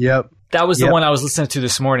 Yep. That was the one I was listening to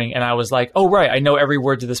this morning, and I was like, "Oh right, I know every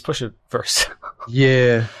word to this Pusha verse."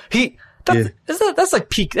 Yeah. That's like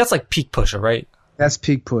peak Pusha, right? That's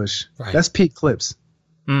peak Push. Right. That's peak Clips.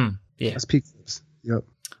 Yeah. That's peak Clips. Yep.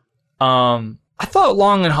 I thought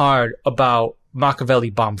long and hard about Machiavelli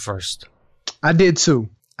Bomb First. I did too.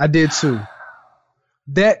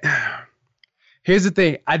 That Here's the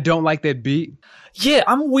thing. I don't like that beat. Yeah,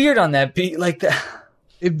 I'm weird on that beat. Like that.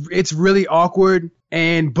 It's really awkward,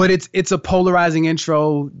 but it's a polarizing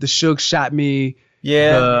intro. The Suge Shot Me.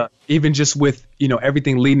 Yeah. Even just with,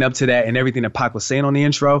 everything leading up to that and everything that Pac was saying on the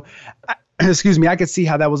intro. Excuse me. I could see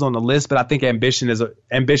how that was on the list, but I think Ambitions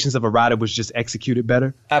of a Rider was just executed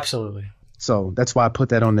better. Absolutely. So that's why I put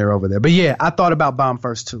that on there over there. But yeah, I thought about Bomb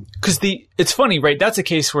first too. Because it's funny, right? That's a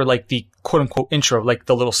case where like the quote unquote intro, like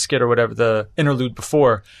the little skit or whatever, the interlude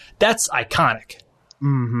before, that's iconic.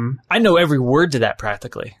 Mm-hmm. I know every word to that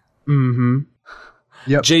practically. Mm-hmm.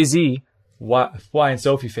 Yep. Jay-Z, why and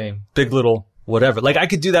Sophie fame, Big Little, whatever. Like I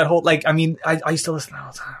could do that whole, like, I mean, I used to listen to that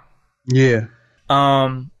all the time. Yeah.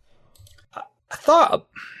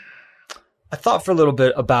 I thought for a little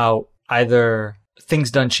bit about either Things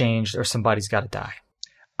Done Changed or Somebody's Gotta Die.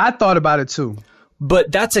 I thought about it too.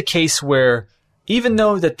 But that's a case where even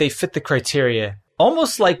though that they fit the criteria,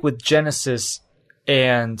 almost like with Genesis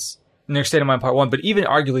and New York State of Mind Part 1, but even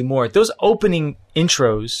arguably more, those opening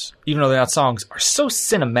intros, even though they're not songs, are so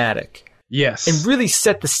cinematic. Yes. And really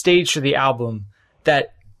set the stage for the album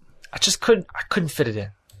that I couldn't fit it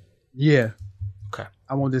in. Yeah. Okay.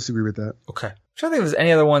 I won't disagree with that. Okay. I'm trying to think if there's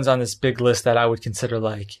any other ones on this big list that I would consider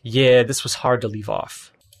like, yeah, this was hard to leave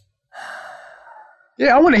off.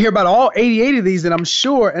 Yeah, I want to hear about all 88 of these, and I'm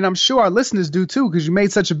sure our listeners do too, because you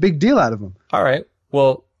made such a big deal out of them. All right.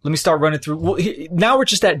 Well, let me start running through. Well, now we're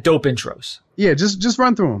just at dope intros. Yeah, just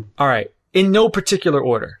run through them. All right. In no particular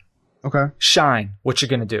order. Okay. Shine. What you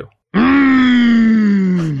gonna do?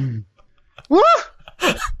 Woo!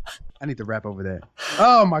 I need to rap over that.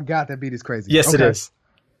 Oh my God, that beat is crazy. Yes, okay. it is.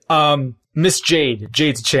 Miss Jade.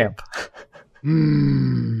 Jade's a champ.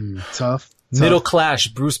 Tough. Middle Clash.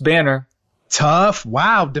 Bruce Banner. Tough.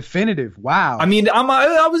 Wow. Definitive. Wow. I mean,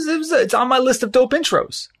 it's on my list of dope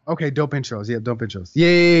intros. Okay, dope intros. Yeah, dope intros.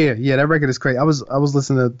 Yeah. That record is crazy. I was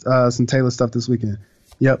listening to some Taylor stuff this weekend.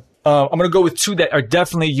 Yep. I'm gonna go with two that are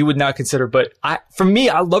definitely you would not consider, but for me,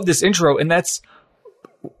 I love this intro, and that's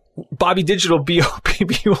Bobby Digital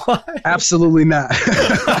BOPBY. Absolutely Absolutely not.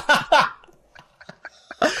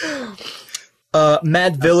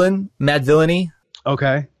 Mad Villainy.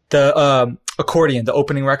 Okay. The accordion, the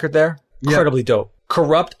opening record there, incredibly dope.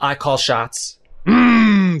 Corrupt, I Call Shots.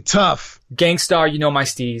 Tough. Gangstar, You Know My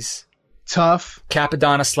Steez. Tough.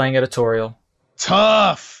 Capadonna, Slang Editorial.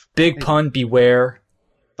 Tough. Big Pun, Beware.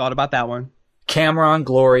 Thought about that one. Cameron,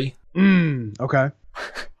 Glory. Okay.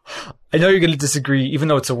 I know you're going to disagree, even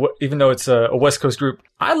though it's a West Coast group.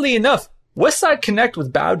 Oddly enough, West Side Connect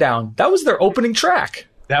with Bow Down, that was their opening track.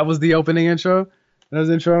 That was the opening intro? That was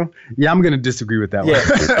the intro? Yeah, I'm going to disagree with that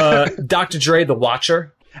one. Dr. Dre, The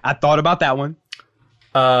Watcher. I thought about that one.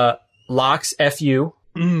 Locks, F.U.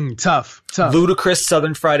 Tough. Ludacris,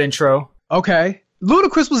 Southern Fried Intro. Okay.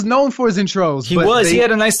 Ludacris was known for his intros. He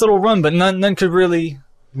had a nice little run, but none could really...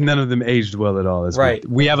 None of them aged well at all. Right.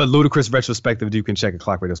 We have a Ludacris retrospective you can check at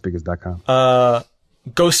clockradiospeakers.com.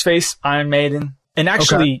 Ghostface, Iron Maiden, and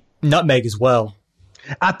actually Nutmeg as well.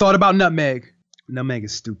 I thought about Nutmeg. Nutmeg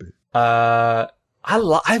is stupid. I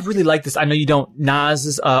really like this. I know you don't.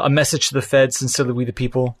 Nas, A Message to the Feds, Sincerely We the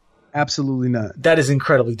People. Absolutely not. That is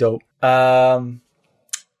incredibly dope. I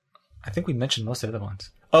think we mentioned most of the other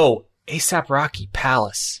ones. Oh, A$AP Rocky,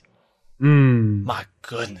 Palace. My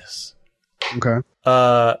goodness. Okay.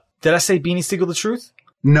 Did I say Beanie Sigel The Truth?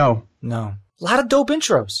 No. A lot of dope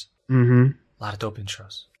intros. Mm-hmm. A lot of dope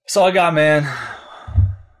intros. That's all I got, man.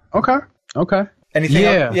 Okay. Anything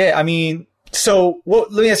else? Yeah, I mean, so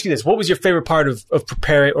let me ask you this. What was your favorite part of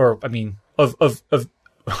preparing, or, I mean, of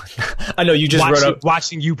I know you just wrote up.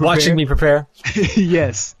 Watching me prepare.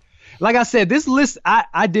 Yes. Like I said, this list,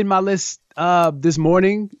 I did my list this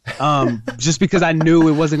morning just because I knew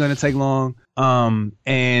it wasn't going to take long.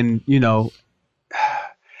 And,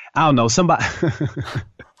 I don't know, somebody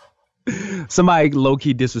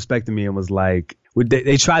low-key disrespected me and was like,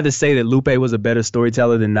 they tried to say that Lupe was a better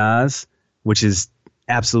storyteller than Nas, which is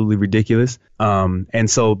absolutely ridiculous. And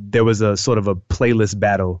so there was a sort of a playlist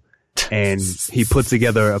battle, and he put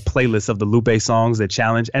together a playlist of the Lupe songs that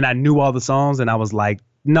challenge. And I knew all the songs, and I was like,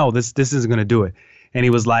 no, this isn't going to do it. And he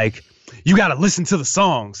was like, you got to listen to the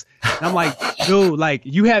songs. And I'm like, dude, like,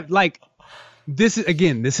 you have, like, this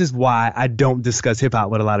is why I don't discuss hip hop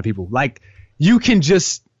with a lot of people. Like, you can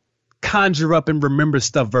just conjure up and remember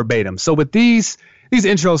stuff verbatim. So with these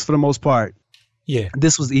intros, for the most part,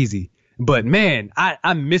 this was easy. But man, I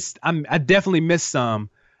definitely missed some.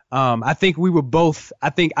 I think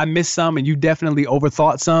I missed some, and you definitely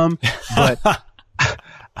overthought some. But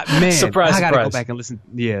man, surprise, I gotta go back and listen.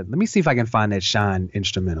 Yeah, let me see if I can find that Shine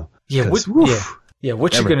instrumental. Yeah, what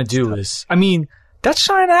you're gonna do is, I mean, that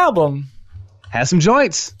Shine album. Had some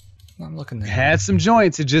joints. I'm looking there. Had some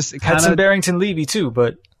joints. It just Had kind some of Barrington Levy too,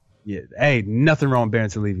 but yeah. Hey, nothing wrong with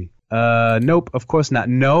Barrington Levy. Nope, of course not.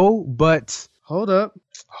 No, but Hold up.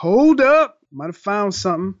 Might have found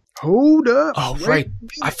something. Hold up. oh Wait. right,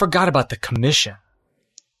 I forgot about the commission.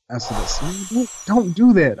 Answer this. Don't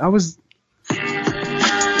do that. I was. We'll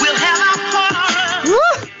have our quarrels.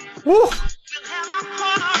 Woo! We'll have our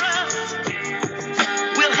quarrels.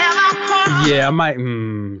 We'll have our quarrels. yeah, I might.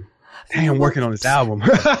 Hey, I'm working on this album.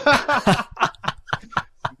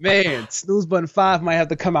 Man, Snooze Button 5 might have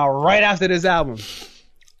to come out right after this album.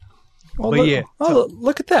 Well, But look, yeah, oh,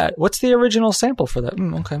 look at that. What's the original sample for that?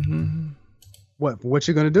 Okay. What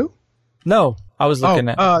you gonna do? No, I was looking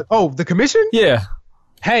at. The commission? Yeah.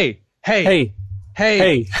 Hey.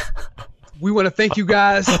 We want to thank you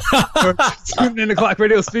guys for tuning in to Clock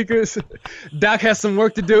Radio Speakers. Doc has some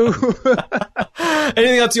work to do.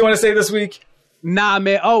 Anything else you want to say this week? Nah,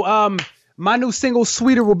 man. My new single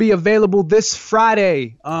Sweeter will be available this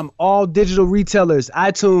Friday. All digital retailers,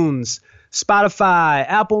 iTunes, Spotify,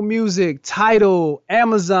 Apple Music, Tidal,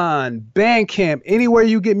 Amazon, Bandcamp, anywhere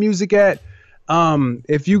you get music at.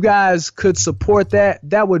 If you guys could support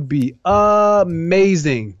that would be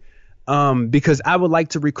amazing. Because I would like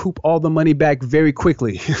to recoup all the money back very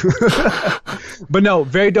quickly. But no,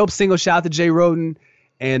 very dope single. Shout out to Jay Roden.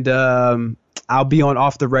 And I'll be on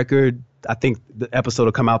Off the Record. I think the episode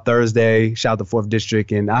will come out Thursday. Shout out to 4th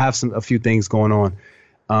District. And I have a few things going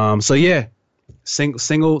on. So yeah,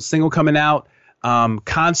 single coming out.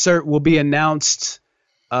 Concert will be announced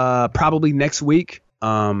probably next week,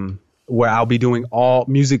 where I'll be doing all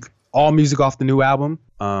music off the new album.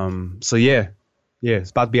 So yeah. Yeah,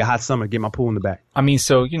 it's about to be a hot summer. Get my pool in the back. I mean,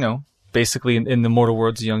 so, basically in the mortal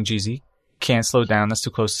words of Young Jeezy, can't slow down. That's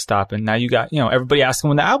too close to stopping. Now you got, everybody asking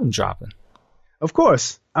when the album's dropping. Of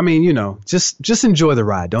course. I mean, just enjoy the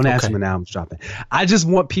ride. Don't ask me when the album's dropping. I just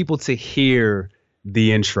want people to hear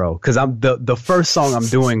the intro, because I'm the first song I'm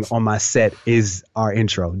doing on my set is our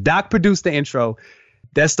intro. Doc produced the intro.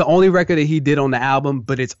 That's the only record that he did on the album,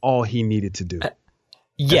 but it's all he needed to do.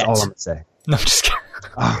 That's all I'm gonna say. No, I'm just kidding.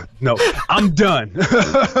 No, I'm done.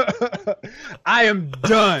 I am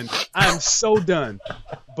done. I am so done.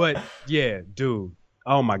 But yeah, dude.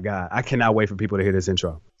 Oh my God. I cannot wait for people to hear this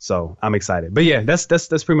intro. So I'm excited. But yeah, that's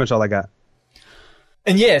pretty much all I got.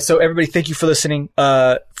 And yeah, so everybody, thank you for listening.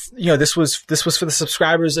 This was for the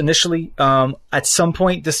subscribers initially. At some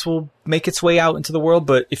point, this will make its way out into the world.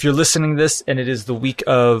 But if you're listening to this and it is the week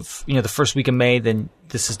of, the first week of May, then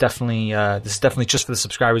this is definitely just for the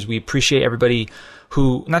subscribers. We appreciate everybody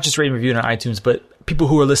who not just rate and review on iTunes, but people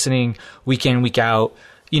who are listening week in, week out.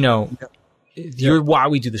 You're why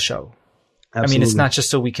we do the show. Absolutely. I mean, it's not just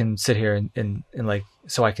so we can sit here and like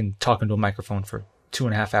so I can talk into a microphone for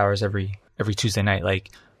 2.5 hours every Tuesday night. Like,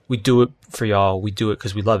 we do it for y'all. We do it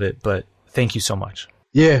because we love it. But thank you so much.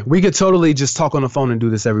 Yeah, we could totally just talk on the phone and do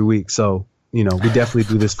this every week. So, we definitely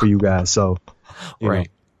do this for you guys. So,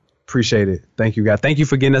 appreciate it. Thank you, guys. Thank you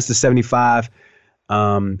for getting us to 75.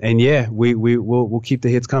 And yeah, we'll keep the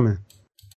hits coming.